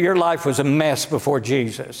 Yeah, your life was a mess before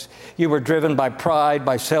Jesus. You were driven by pride,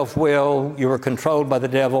 by self-will. You were controlled by the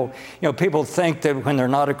devil. You know, people think that when they're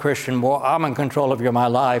not a Christian, well, I'm in control of my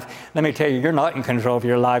life. Let me tell you, you're not in control of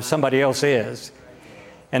your life. Somebody else is.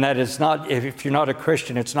 And that is not, if you're not a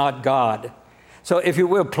Christian, it's not God. So if you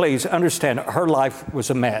will, please understand, her life was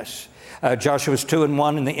a mess. Joshua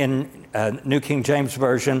 2:1 in New King James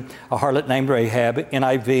Version, a harlot named Rahab,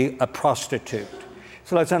 NIV, a prostitute.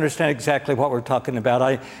 So let's understand exactly what we're talking about.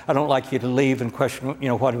 I don't like you to leave and question,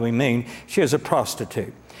 what do we mean? She is a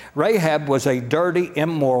prostitute. Rahab was a dirty,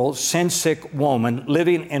 immoral, sin-sick woman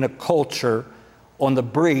living in a culture on the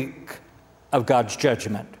brink of God's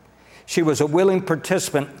judgment. She was a willing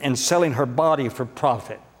participant in selling her body for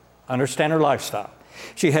profit. Understand her lifestyle.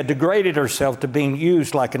 She had degraded herself to being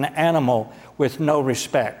used like an animal with no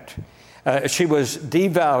respect. She was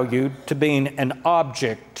devalued to being an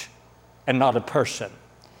object and not a person.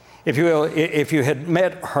 If you will, if you had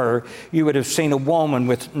met her, you would have seen a woman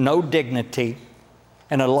with no dignity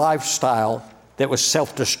and a lifestyle that was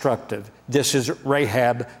self-destructive. This is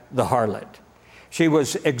Rahab the harlot. She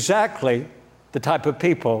was exactly the type of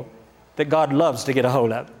people that God loves to get a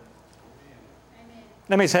hold of.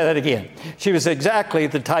 Let me say that again. She was exactly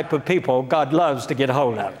the type of people God loves to get a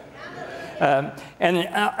hold of. And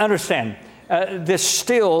understand, this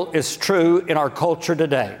still is true in our culture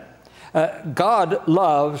today. God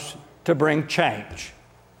loves to bring change.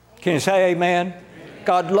 Can you say amen?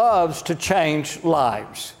 God loves to change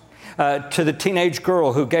lives. To the teenage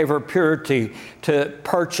girl who gave her purity to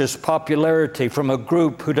purchase popularity from a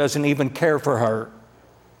group who doesn't even care for her,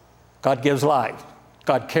 God gives life.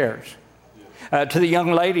 God cares. To the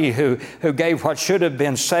young lady who gave what should have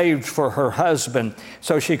been saved for her husband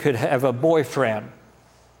so she could have a boyfriend,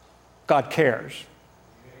 God cares.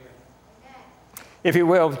 If you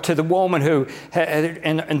will, to the woman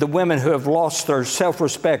and the women who have lost their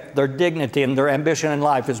self-respect, their dignity, and their ambition in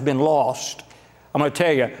life has been lost, I'm going to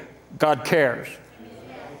tell you, God cares.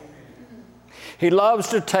 He loves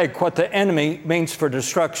to take what the enemy means for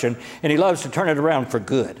destruction, and he loves to turn it around for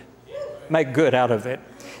good. Make good out of it.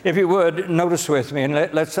 If you would, notice with me, and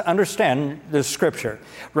let's understand this scripture.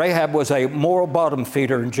 Rahab was a moral bottom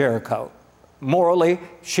feeder in Jericho. Morally,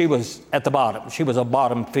 she was at the bottom. She was a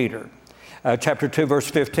bottom feeder. Chapter 2, verse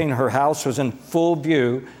 15, her house was in full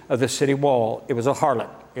view of the city wall. It was a harlot.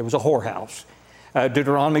 It was a whorehouse.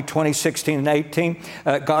 Deuteronomy 20:16 and 18,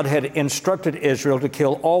 God had instructed Israel to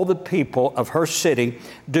kill all the people of her city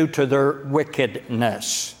due to their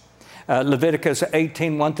wickedness. Leviticus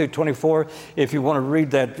 18, 1 through 24, if you want to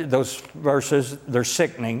read those verses, they're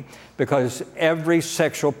sickening because every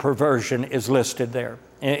sexual perversion is listed there.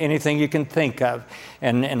 Anything you can think of.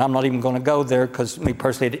 And I'm not even going to go there because me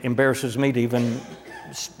personally, it embarrasses me to even,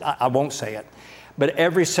 I won't say it. But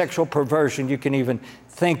every sexual perversion you can even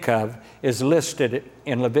think of is listed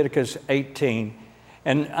in Leviticus 18.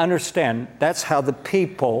 And understand, that's how the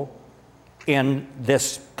people in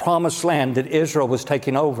this promised land that Israel was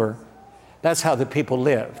taking over, that's how the people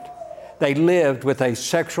lived. They lived with a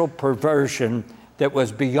sexual perversion that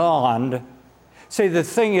was beyond. See, the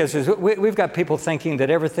thing is we've got people thinking that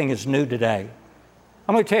everything is new today.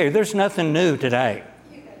 I'm going to tell you, there's nothing new today.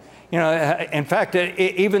 You know, in fact,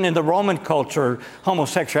 even in the Roman culture,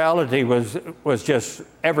 homosexuality was just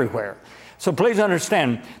everywhere. So please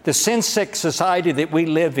understand, the sin-sick society that we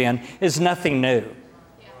live in is nothing new.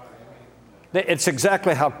 It's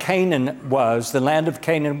exactly how Canaan was, the land of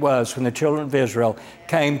Canaan was when the children of Israel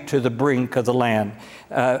came to the brink of the land.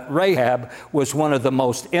 Rahab was one of the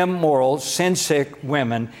most immoral, sin-sick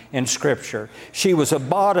women in Scripture. She was a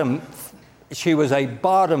bottom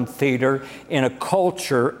feeder in a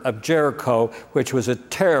culture of Jericho, which was a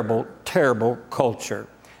terrible, terrible culture.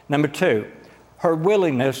 Number two, her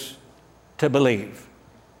willingness to believe.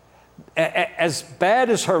 As bad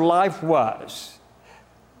as her life was,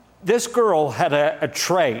 this girl had a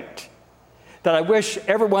trait that I wish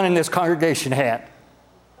everyone in this congregation had.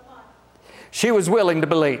 She was willing to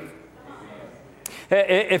believe.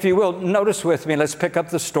 If you will, notice with me, let's pick up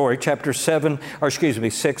the story, chapter 6,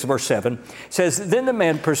 verse 7. It says, Then the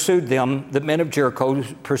men pursued them, the men of Jericho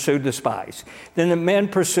pursued the spies. Then the men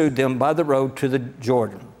pursued them by the road to the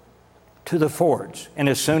Jordan, to the fords. And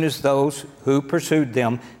as soon as those who pursued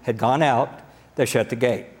them had gone out, they shut the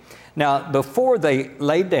gate. Now, before they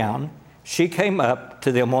lay down, she came up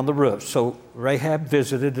to them on the roof. So Rahab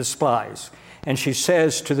visited the spies. And she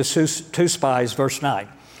says to the two spies, verse 9,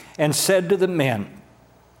 and said to the men,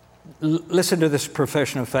 listen to this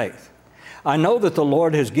profession of faith. I know that the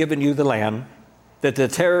Lord has given you the land, that the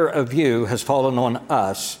terror of you has fallen on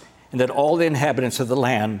us, and that all the inhabitants of the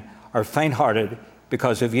land are faint-hearted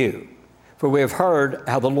because of you. For we have heard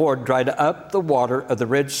how the Lord dried up the water of the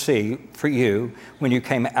Red Sea for you when you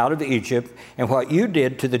came out of Egypt, and what you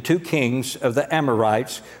did to the two kings of the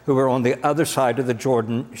Amorites who were on the other side of the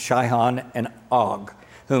Jordan, Sihon and Og,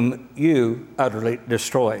 whom you utterly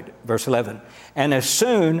destroyed. Verse 11. And as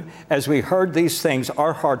soon as we heard these things,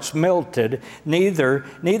 our hearts melted, neither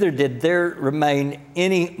did there remain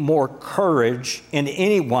any more courage in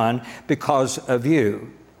anyone because of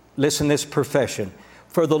you. Listen to this profession.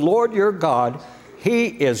 For the Lord your God, He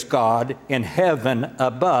is God in heaven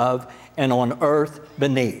above and on earth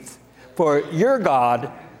beneath. For your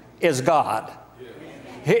God is God.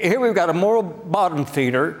 Here we've got a moral bottom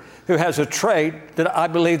feeder who has a trait that I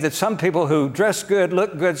believe that some people who dress good,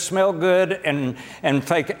 look good, smell good, and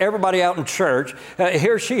fake everybody out in church,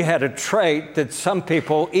 here she had a trait that some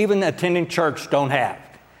people, even attending church, don't have.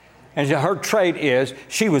 And her trait is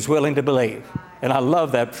she was willing to believe. And I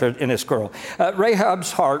love that in this girl.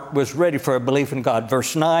 Rahab's heart was ready for a belief in God.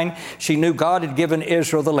 Verse 9, she knew God had given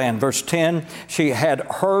Israel the land. Verse 10, she had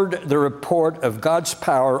heard the report of God's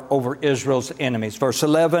power over Israel's enemies. Verse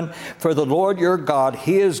 11, for the Lord your God,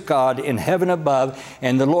 He is God in heaven above,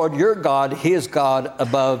 and the Lord your God, He is God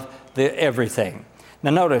above everything. Now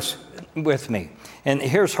notice with me, and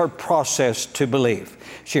here's her process to believe.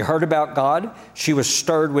 She heard about God, she was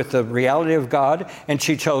stirred with the reality of God, and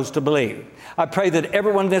she chose to believe. I pray that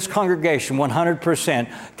everyone in this congregation,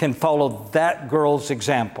 100%, can follow that girl's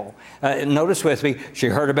example. Notice with me, she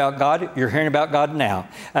heard about God. You're hearing about God now.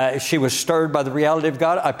 She was stirred by the reality of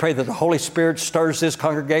God. I pray that the Holy Spirit stirs this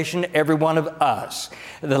congregation, every one of us.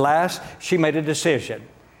 The last, she made a decision.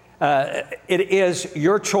 It is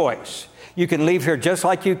your choice. You can leave here just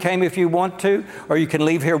like you came if you want to, or you can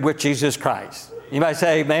leave here with Jesus Christ. You might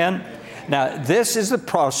say amen? Now, this is the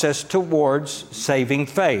process towards saving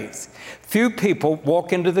faith. Few people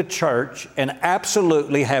walk into the church and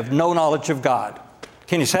absolutely have no knowledge of God.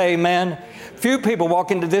 Can you say amen? Few people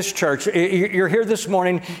walk into this church. You're here this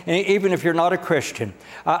morning, and even if you're not a Christian,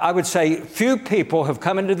 I would say few people have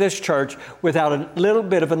come into this church without a little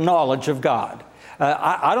bit of a knowledge of God.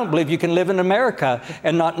 I don't believe you can live in America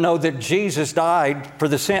and not know that Jesus died for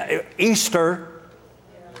the sin. Easter.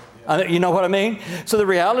 You know what I mean? So the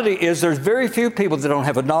reality is there's very few people that don't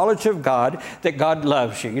have a knowledge of God, that God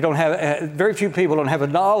loves you. You don't have, very few people don't have a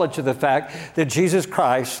knowledge of the fact that Jesus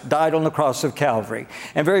Christ died on the cross of Calvary.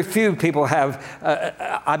 And very few people have,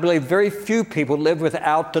 I believe very few people live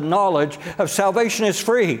without the knowledge of salvation is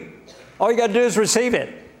free. All you got to do is receive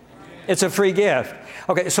it. It's a free gift.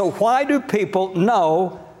 Okay, so why do people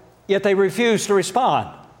know, yet they refuse to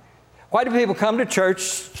respond? Why do people come to church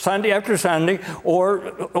Sunday after Sunday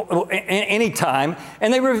or any time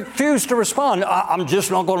and they refuse to respond? I'm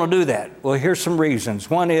just not going to do that. Well, here's some reasons.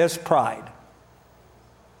 One is pride.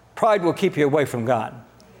 Pride will keep you away from God.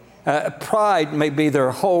 Pride may be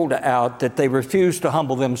their holdout that they refuse to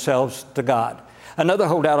humble themselves to God. Another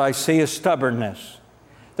holdout I see is stubbornness.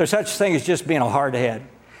 There's such a thing as just being a hard head.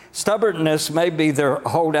 Stubbornness may be their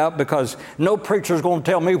holdout because no preacher's going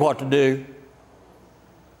to tell me what to do.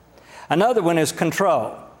 Another one is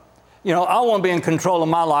control. You know, I want to be in control of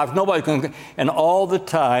my life. Nobody can. And all the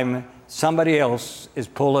time, somebody else is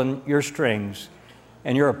pulling your strings,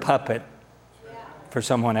 and you're a puppet for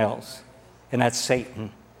someone else. And that's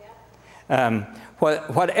Satan.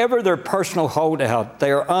 Whatever their personal holdout,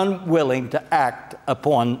 they are unwilling to act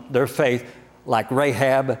upon their faith like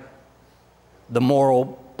Rahab, the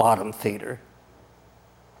moral bottom feeder.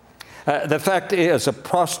 The fact is, a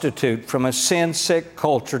prostitute from a sin-sick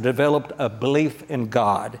culture developed a belief in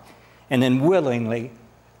God and then willingly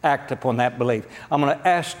act upon that belief. I'm going to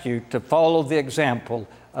ask you to follow the example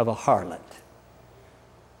of a harlot,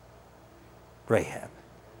 Rahab.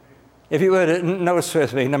 If you would, notice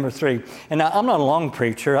with me, number 3. And now, I'm not a long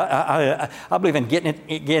preacher. I believe in getting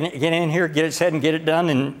in here, get it said and get it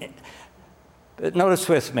done. But notice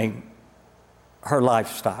with me her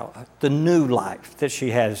lifestyle, the new life that she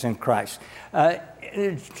has in Christ.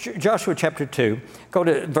 Joshua chapter 2, go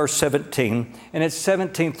to verse 17, and it's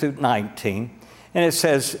 17 through 19. And it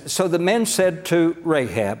says, so the men said to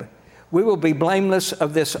Rahab, we will be blameless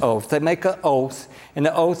of this oath. They make an oath, and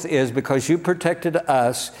the oath is because you protected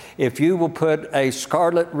us, if you will put a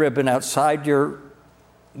scarlet ribbon outside your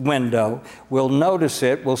window, we'll notice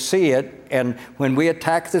it, we'll see it, and when we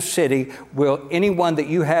attack the city, anyone that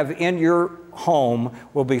you have in your home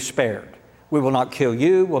will be spared. We will not kill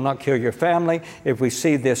you, will not kill your family if we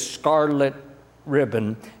see this scarlet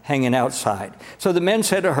ribbon hanging outside. So the men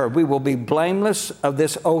said to her, we will be blameless of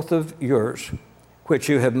this oath of yours, which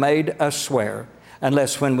you have made us swear,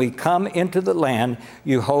 unless when we come into the land,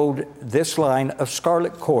 you hold this line of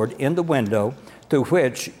scarlet cord in the window through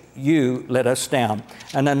which you let us down.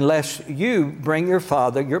 And unless you bring your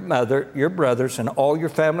father, your mother, your brothers, and all your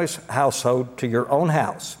family's household to your own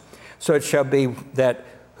house. So it shall be that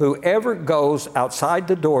whoever goes outside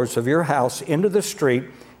the doors of your house into the street,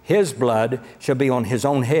 his blood shall be on his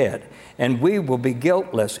own head, and we will be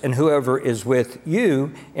guiltless. And whoever is with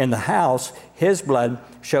you in the house, his blood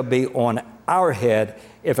shall be on our head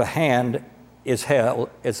if a hand is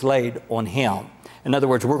laid on him. In other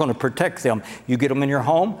words, we're going to protect them. You get them in your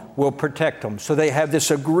home, we'll protect them. So they have this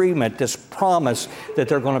agreement, this promise that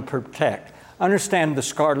they're going to protect. Understand the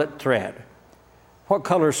scarlet thread. What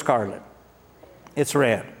color is scarlet? It's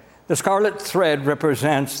red. The scarlet thread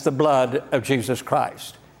represents the blood of Jesus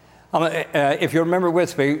Christ. If you remember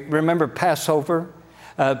with me, remember Passover?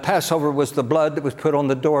 Passover was the blood that was put on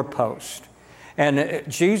the doorpost. And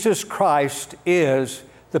Jesus Christ is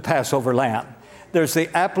the Passover lamb. There's the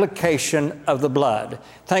application of the blood.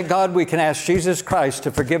 Thank God we can ask Jesus Christ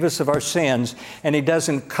to forgive us of our sins, and He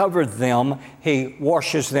doesn't cover them, He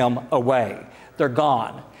washes them away. They're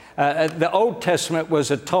gone. The Old Testament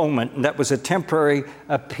was atonement, and that was a temporary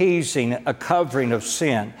appeasing, a covering of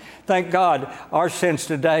sin. Thank God our sins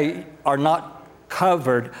today are not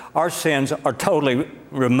covered. Our sins are totally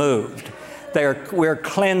removed. We're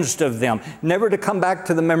cleansed of them, never to come back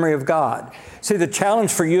to the memory of God. See, the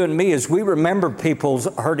challenge for you and me is we remember people's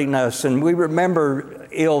hurting us, and we remember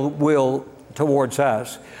ill will towards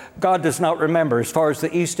us. God does not remember. As far as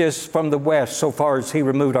the east is from the west, so far as He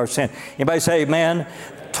removed our sin. Anybody say amen?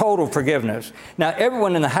 Total forgiveness. Now,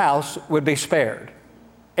 everyone in the house would be spared.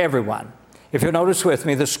 Everyone. If you'll notice with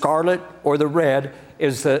me, the scarlet or the red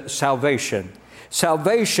is the salvation.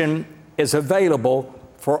 Salvation is available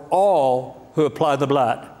for all who apply the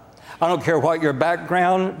blood. I don't care what your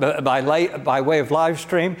background by way of live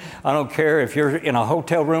stream. I don't care if you're in a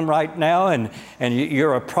hotel room right now and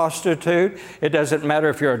you're a prostitute. It doesn't matter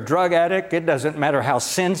if you're a drug addict. It doesn't matter how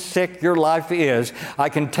sin sick your life is. I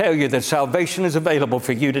can tell you that salvation is available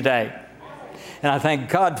for you today. And I thank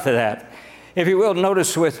God for that. If you will,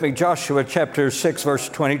 notice with me Joshua chapter 6, verse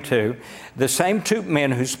 22. The same two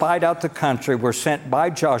men who spied out the country were sent by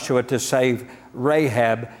Joshua to save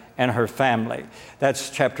Rahab and her family. That's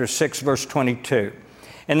chapter 6, verse 22.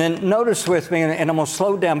 And then notice with me, and I'm going to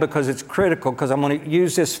slow down because it's critical, because I'm going to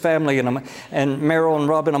use this family, and Meryl and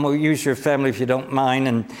Robin, I'm going to use your family if you don't mind,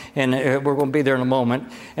 and we're going to be there in a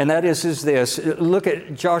moment. And that is this. Look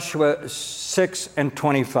at Joshua 6 and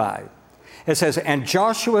 25. It says, and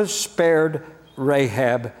Joshua spared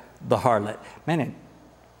Rahab the harlot. Man,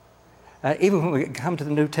 even when we come to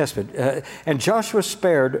the New Testament, and Joshua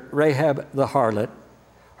spared Rahab the harlot,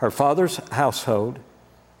 her father's household,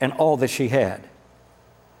 and all that she had.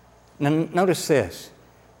 Now notice this.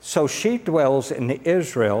 So she dwells in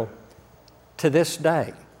Israel to this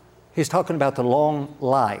day. He's talking about the long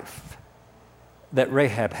life that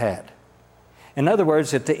Rahab had. In other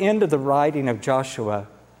words, at the end of the writing of Joshua,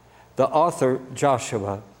 the author,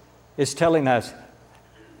 Joshua, is telling us,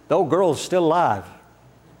 the old girl is still alive.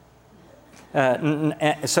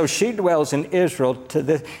 So she dwells in Israel to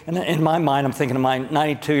this, and in my mind, I'm thinking of my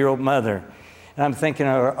 92-year-old mother. And I'm thinking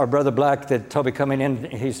of our brother Black that Toby coming in,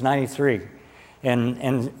 he's 93.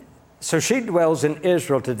 And so she dwells in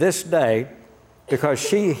Israel to this day because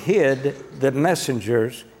she hid the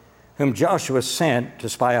messengers whom Joshua sent to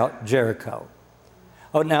spy out Jericho.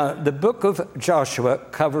 Oh, now, the book of Joshua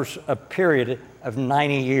covers a period of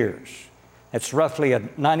 90 years. It's roughly a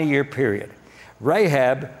 90-year period.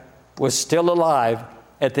 Rahab was still alive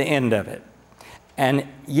at the end of it. And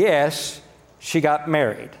yes, she got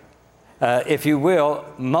married. If you will,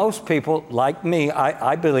 most people, like me,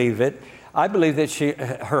 I believe it. I believe that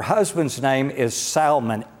her husband's name is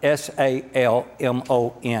Salmon, S-A-L-M-O-N.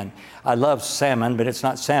 I love salmon, but it's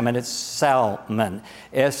not salmon, it's Salmon,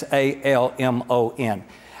 S-A-L-M-O-N.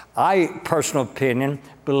 I, personal opinion,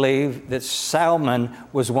 believe that Salmon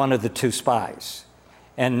was one of the two spies.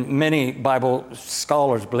 And many Bible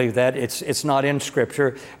scholars believe that. It's not in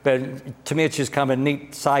Scripture, but to me it's just kind of a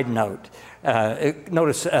neat side note.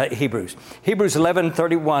 Notice Hebrews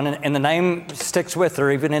 11:31, and the name sticks with her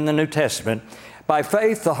even in the New Testament. By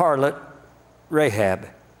faith, the harlot Rahab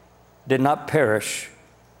did not perish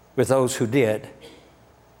with those who did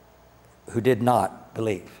not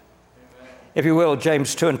believe. If you will,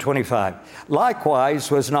 James 2:25.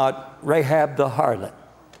 Likewise was not Rahab the harlot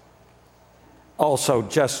also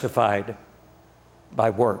justified by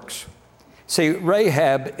works. See,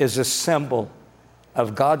 Rahab is a symbol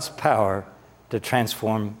of God's power to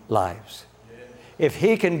transform lives. If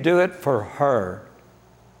He can do it for her,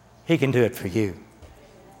 He can do it for you.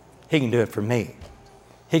 He can do it for me.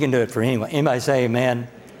 He can do it for anyone. Anybody say amen?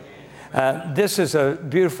 This is a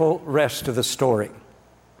beautiful rest of the story.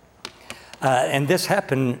 And this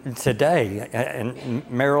happened today. And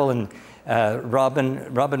Meryl and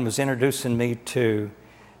Robin was introducing me to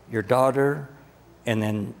your daughter, and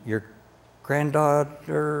then your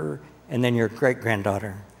granddaughter, and then your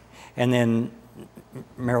great-granddaughter, and then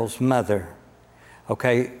Meryl's mother.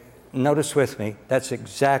 Okay, notice with me, that's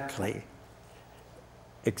exactly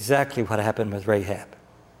what happened with Rahab.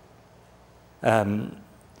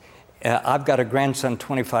 I've got a grandson,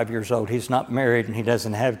 25 years old. He's not married and he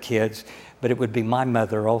doesn't have kids, but it would be my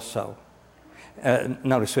mother also.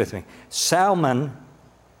 Notice with me. Salmon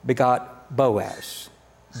begot Boaz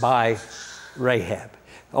by Rahab.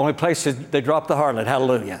 The only place they dropped the harlot.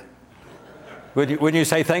 Hallelujah. Wouldn't you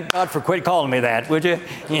say, thank God for quit calling me that, would you?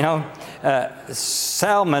 You know,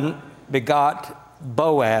 Salmon begot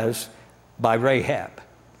Boaz by Rahab.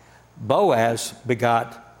 Boaz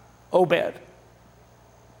begot Obed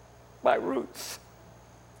by Ruth.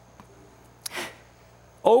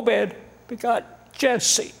 Obed begot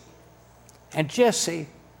Jesse. And Jesse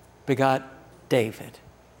begot David,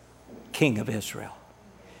 king of Israel.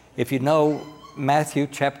 If you know Matthew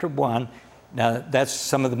chapter 1, now that's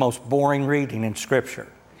some of the most boring reading in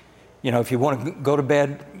Scripture. You know, if you want to go to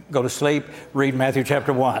bed, go to sleep, read Matthew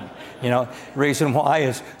chapter 1. You know, reason why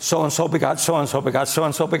is so-and-so begot so-and-so, begot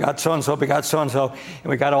so-and-so, begot so-and-so, begot so-and-so. And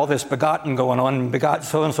we got all this begotten going on, and begot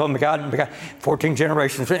so-and-so, and begot 14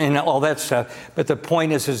 generations, and all that stuff. But the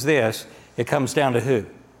point is this, it comes down to who?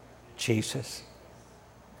 Jesus.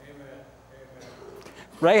 Amen.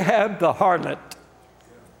 Rahab the harlot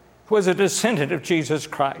was a descendant of Jesus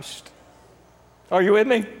Christ. Are you with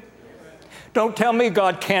me? Don't tell me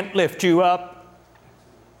God can't lift you up.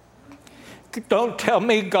 Don't tell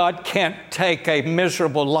me God can't take a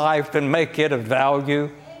miserable life and make it of value.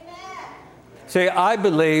 Amen. See, I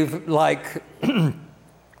believe like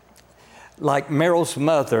Meryl's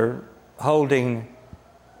mother holding,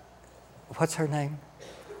 what's her name?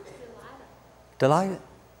 Delilah.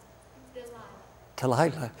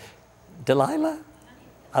 Delilah?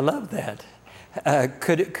 I love that.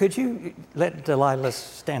 Could you let Delilah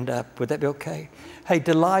stand up? Would that be okay? Hey,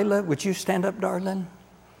 Delilah, would you stand up, darling?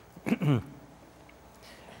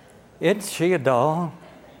 Isn't she a doll?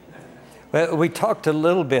 Well, we talked a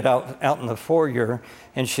little bit out in the foyer,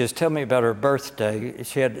 and she was telling me about her birthday.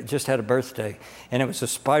 She had just had a birthday, and it was a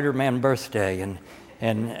Spider-Man birthday.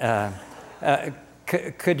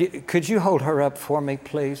 Could you hold her up for me,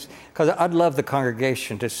 please? Because I'd love the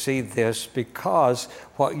congregation to see this, because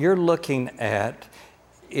what you're looking at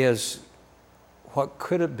is what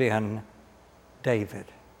could have been David.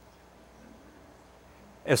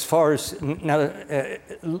 As far as, now,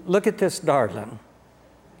 look at this, darling.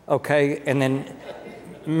 Okay, and then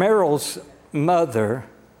Meryl's mother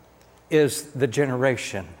is the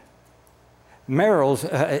generation. Meryl's,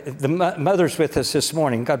 the mother's with us this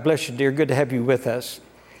morning. God bless you, dear. Good to have you with us.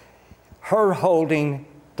 Her holding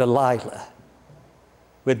Delilah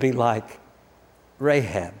would be like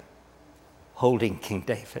Rahab holding King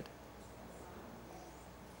David.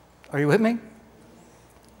 Are you with me?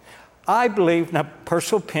 I believe, now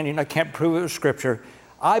personal opinion, I can't prove it with scripture,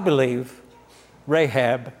 I believe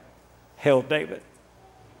Rahab held David.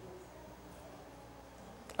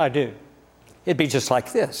 I do. It'd be just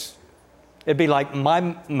like this. It'd be like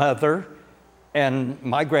my mother and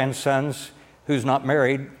my grandsons, who's not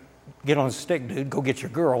married, get on a stick, dude, go get your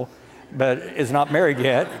girl, but is not married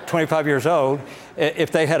yet, 25 years old,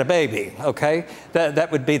 if they had a baby, okay?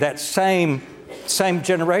 That would be that same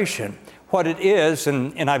generation. What it is,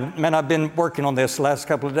 and I've been working on this the last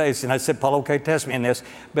couple of days, and I said, Paul, okay, test me in this,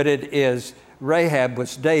 but it is Rahab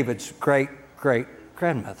was David's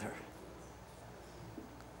great-great-grandmother.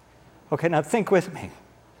 Okay, now think with me.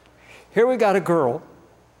 Here we got a girl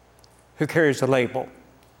who carries a label.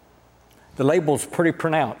 The label's pretty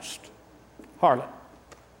pronounced, harlot.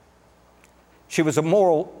 She was a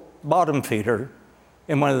moral bottom feeder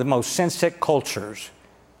in one of the most sin-sick cultures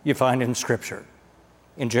you find in Scripture,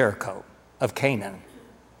 in Jericho, of Canaan.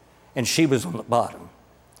 And she was on the bottom.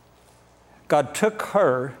 God took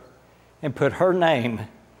her and put her name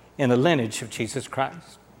in the lineage of Jesus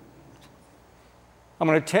Christ. I'm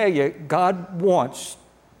going to tell you, God wants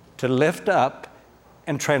to lift up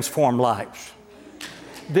and transform lives.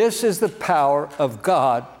 This is the power of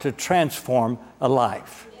God to transform a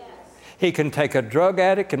life. He can take a drug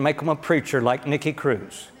addict and make him a preacher like Nikki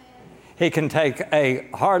Cruz. He can take a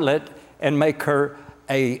harlot and make her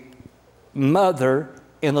a mother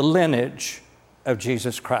in the lineage of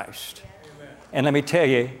Jesus Christ. And let me tell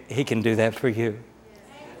you, He can do that for you.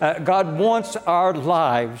 God wants our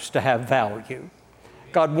lives to have value.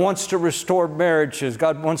 God wants to restore marriages.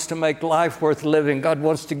 God wants to make life worth living. God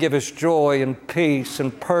wants to give us joy and peace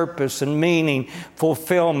and purpose and meaning,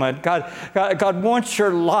 fulfillment. God wants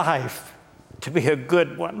your life to be a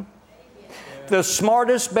good one. The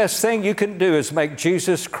smartest, best thing you can do is make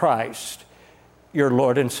Jesus Christ your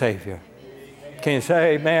Lord and Savior. Can you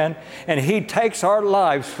say amen? And He takes our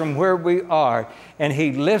lives from where we are, and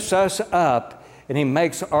He lifts us up, and He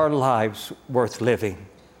makes our lives worth living.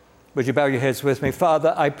 Would you bow your heads with me?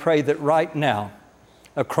 Father, I pray that right now,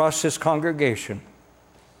 across this congregation,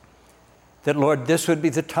 that, Lord, this would be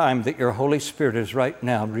the time that your Holy Spirit is right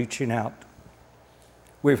now reaching out.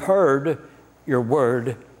 We've heard your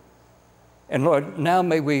word, and Lord, now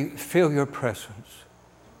may we feel your presence.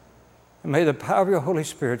 And may the power of your Holy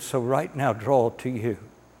Spirit so right now draw to you.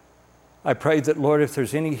 I pray that, Lord, if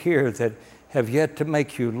there's any here that have yet to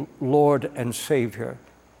make you Lord and Savior,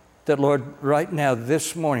 that, Lord, right now,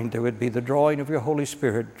 this morning, there would be the drawing of your Holy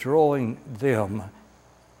Spirit, drawing them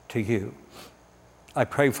to you. I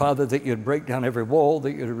pray, Father, that you'd break down every wall,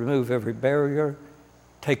 that you'd remove every barrier,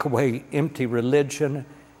 take away empty religion,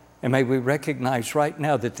 and may we recognize right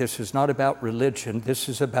now that this is not about religion, this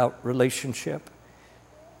is about relationship,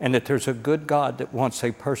 and that there's a good God that wants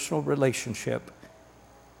a personal relationship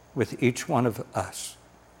with each one of us.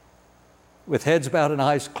 With heads bowed and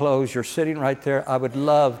eyes closed, you're sitting right there. I would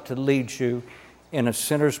love to lead you in a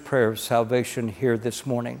sinner's prayer of salvation here this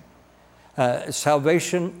morning.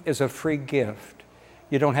 Salvation is a free gift.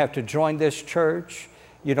 You don't have to join this church.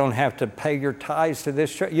 You don't have to pay your tithes to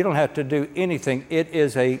this church. You don't have to do anything. It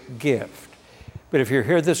is a gift. But if you're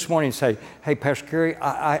here this morning and say, hey, Pastor Gary,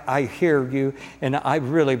 I hear you, and I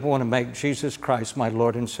really want to make Jesus Christ my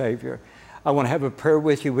Lord and Savior. I want to have a prayer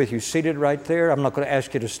with you seated right there. I'm not going to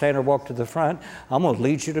ask you to stand or walk to the front. I'm going to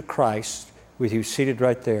lead you to Christ with you seated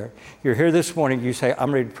right there. You're here this morning. You say,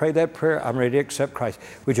 I'm ready to pray that prayer. I'm ready to accept Christ.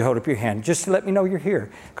 Would you hold up your hand just to let me know you're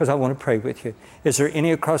here, because I want to pray with you. Is there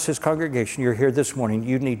any across this congregation, you're here this morning,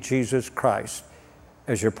 you need Jesus Christ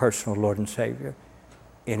as your personal Lord and Savior?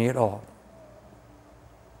 Any at all?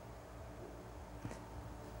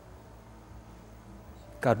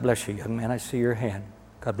 God bless you, young man. I see your hand.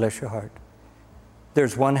 God bless your heart.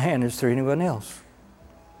 There's one hand. Is there anyone else?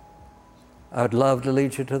 I would love to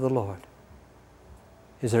lead you to the Lord.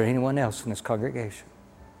 Is there anyone else in this congregation?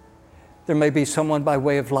 There may be someone by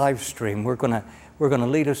way of live stream. We're going to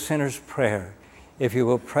lead a sinner's prayer. If you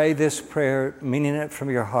will pray this prayer, meaning it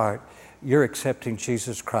from your heart, you're accepting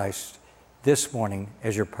Jesus Christ this morning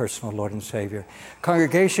as your personal Lord and Savior.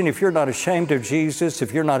 Congregation, if you're not ashamed of Jesus,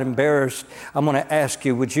 if you're not embarrassed, I'm going to ask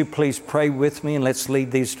you, would you please pray with me, and let's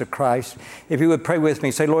lead these to Christ. If you would pray with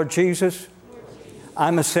me, say, Lord Jesus,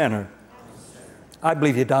 I'm a sinner. I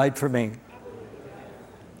believe you died for me.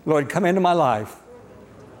 Lord, come into my life.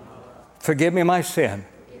 Forgive me my sin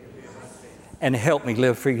and help me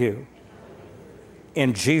live for you.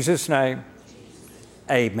 In Jesus' name,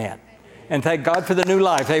 amen. And thank God for the new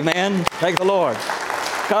life. Amen. Thank the Lord.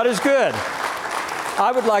 God is good.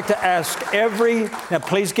 I would like to ask now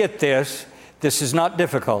please get this. This is not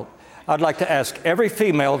difficult. I'd like to ask every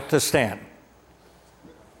female to stand.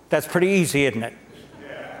 That's pretty easy, isn't it?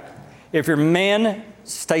 If you're men,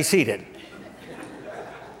 stay seated.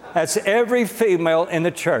 That's every female in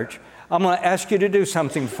the church. I'm going to ask you to do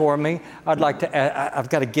something for me. I've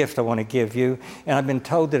got a gift I want to give you, and I've been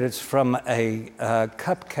told that it's from a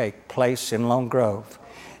cupcake place in Lone Grove.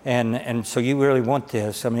 And so you really want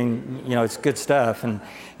this. I mean, you know, it's good stuff. And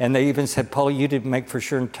they even said, Paul, you did make for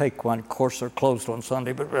sure and take one. Of course, they're closed on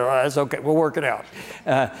Sunday, but that's okay. We'll work it out.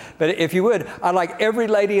 But if you would, I'd like every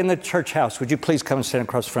lady in the church house, would you please come and stand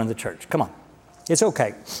across the front of the church? Come on. It's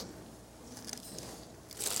okay.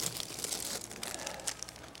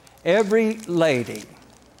 Every lady.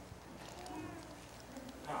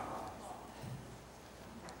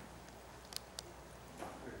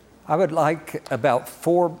 I would like about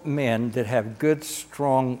 4 men that have good,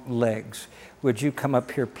 strong legs. Would you come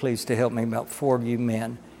up here, please, to help me? About 4 of you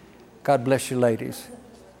men. God bless you, ladies.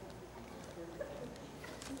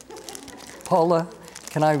 Paula,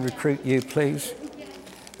 can I recruit you, please?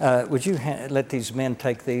 Would you let these men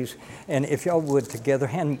take these? And if y'all would together,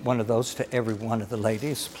 hand one of those to every one of the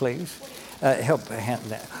ladies, please. Help hand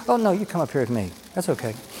that. Oh, no, you come up here with me. That's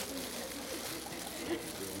okay.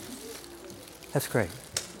 That's great.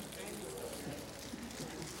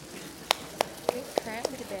 Good crap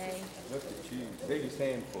today. Look at you. Biggest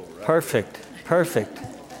handful, right? Perfect. Perfect.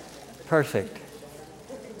 Perfect.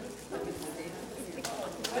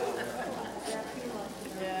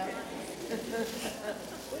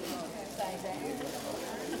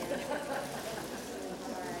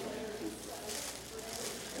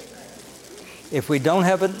 If we don't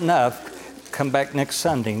have enough, come back next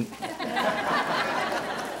Sunday.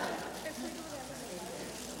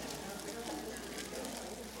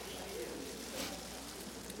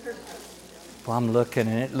 Well, I'm looking,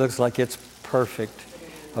 and it looks like it's perfect.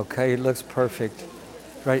 Okay, it looks perfect.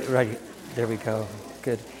 Right, there we go.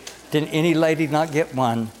 Good. Didn't any lady not get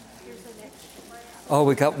one? Oh,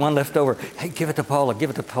 we got one left over. Hey, give it to Paula.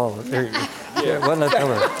 Give it to Paula. There you go. Yeah, one left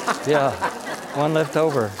over. Yeah, one left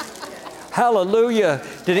over. Hallelujah.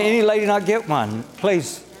 Did any lady not get one?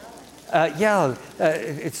 Please.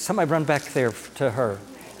 Somebody run back there to her.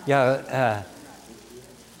 Yeah,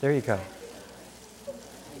 there you go.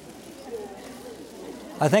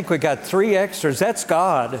 I think we got 3 extras. That's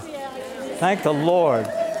God. Thank the Lord.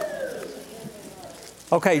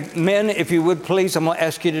 Okay, men, if you would please, I'm going to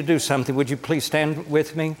ask you to do something. Would you please stand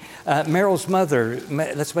with me? Meryl's mother,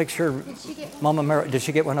 let's make sure. Mama Meryl, did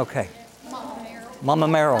she get one? Okay. Mama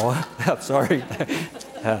Meryl. I'm sorry.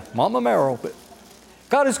 Mama Meryl.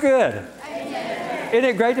 God is good. Amen. Isn't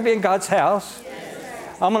it great to be in God's house?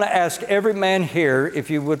 Yes. I'm going to ask every man here,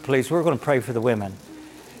 if you would please, we're going to pray for the women.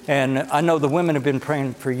 And I know the women have been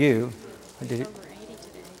praying for you.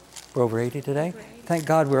 We're over 80 today? Thank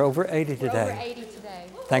God we're over 80 today. We're over 80 today.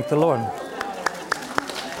 Thank the Lord.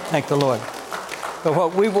 Thank the Lord. But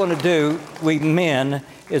what we want to do, we men,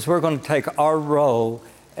 is we're going to take our role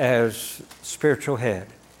as spiritual head,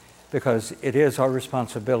 because it is our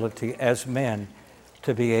responsibility as men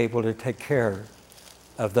to be able to take care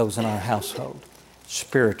of those in our household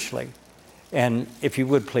spiritually. And if you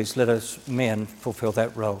would please let us men fulfill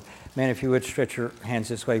that role. Men, if you would stretch your hands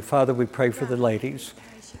this way. Father, we pray for the ladies.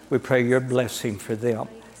 We pray your blessing for them.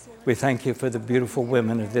 We thank you for the beautiful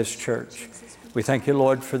women of this church. We thank you,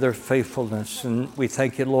 Lord, for their faithfulness. And we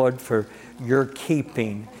thank you, Lord, for your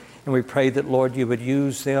keeping. And we pray that, Lord, you would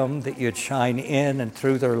use them, that you'd shine in and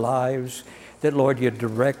through their lives, that, Lord, you'd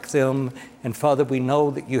direct them. And Father, we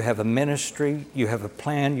know that you have a ministry, you have a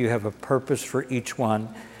plan, you have a purpose for each one.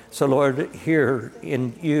 So, Lord, here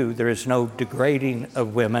in you, there is no degrading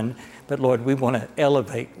of women, but, Lord, we want to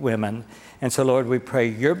elevate women. And so, Lord, we pray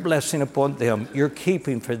your blessing upon them, your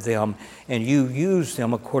keeping for them, and you use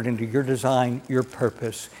them according to your design, your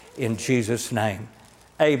purpose, in Jesus' name.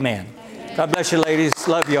 Amen. God bless you, ladies.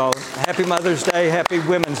 Love y'all. Happy Mother's Day. Happy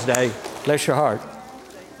Women's Day. Bless your heart.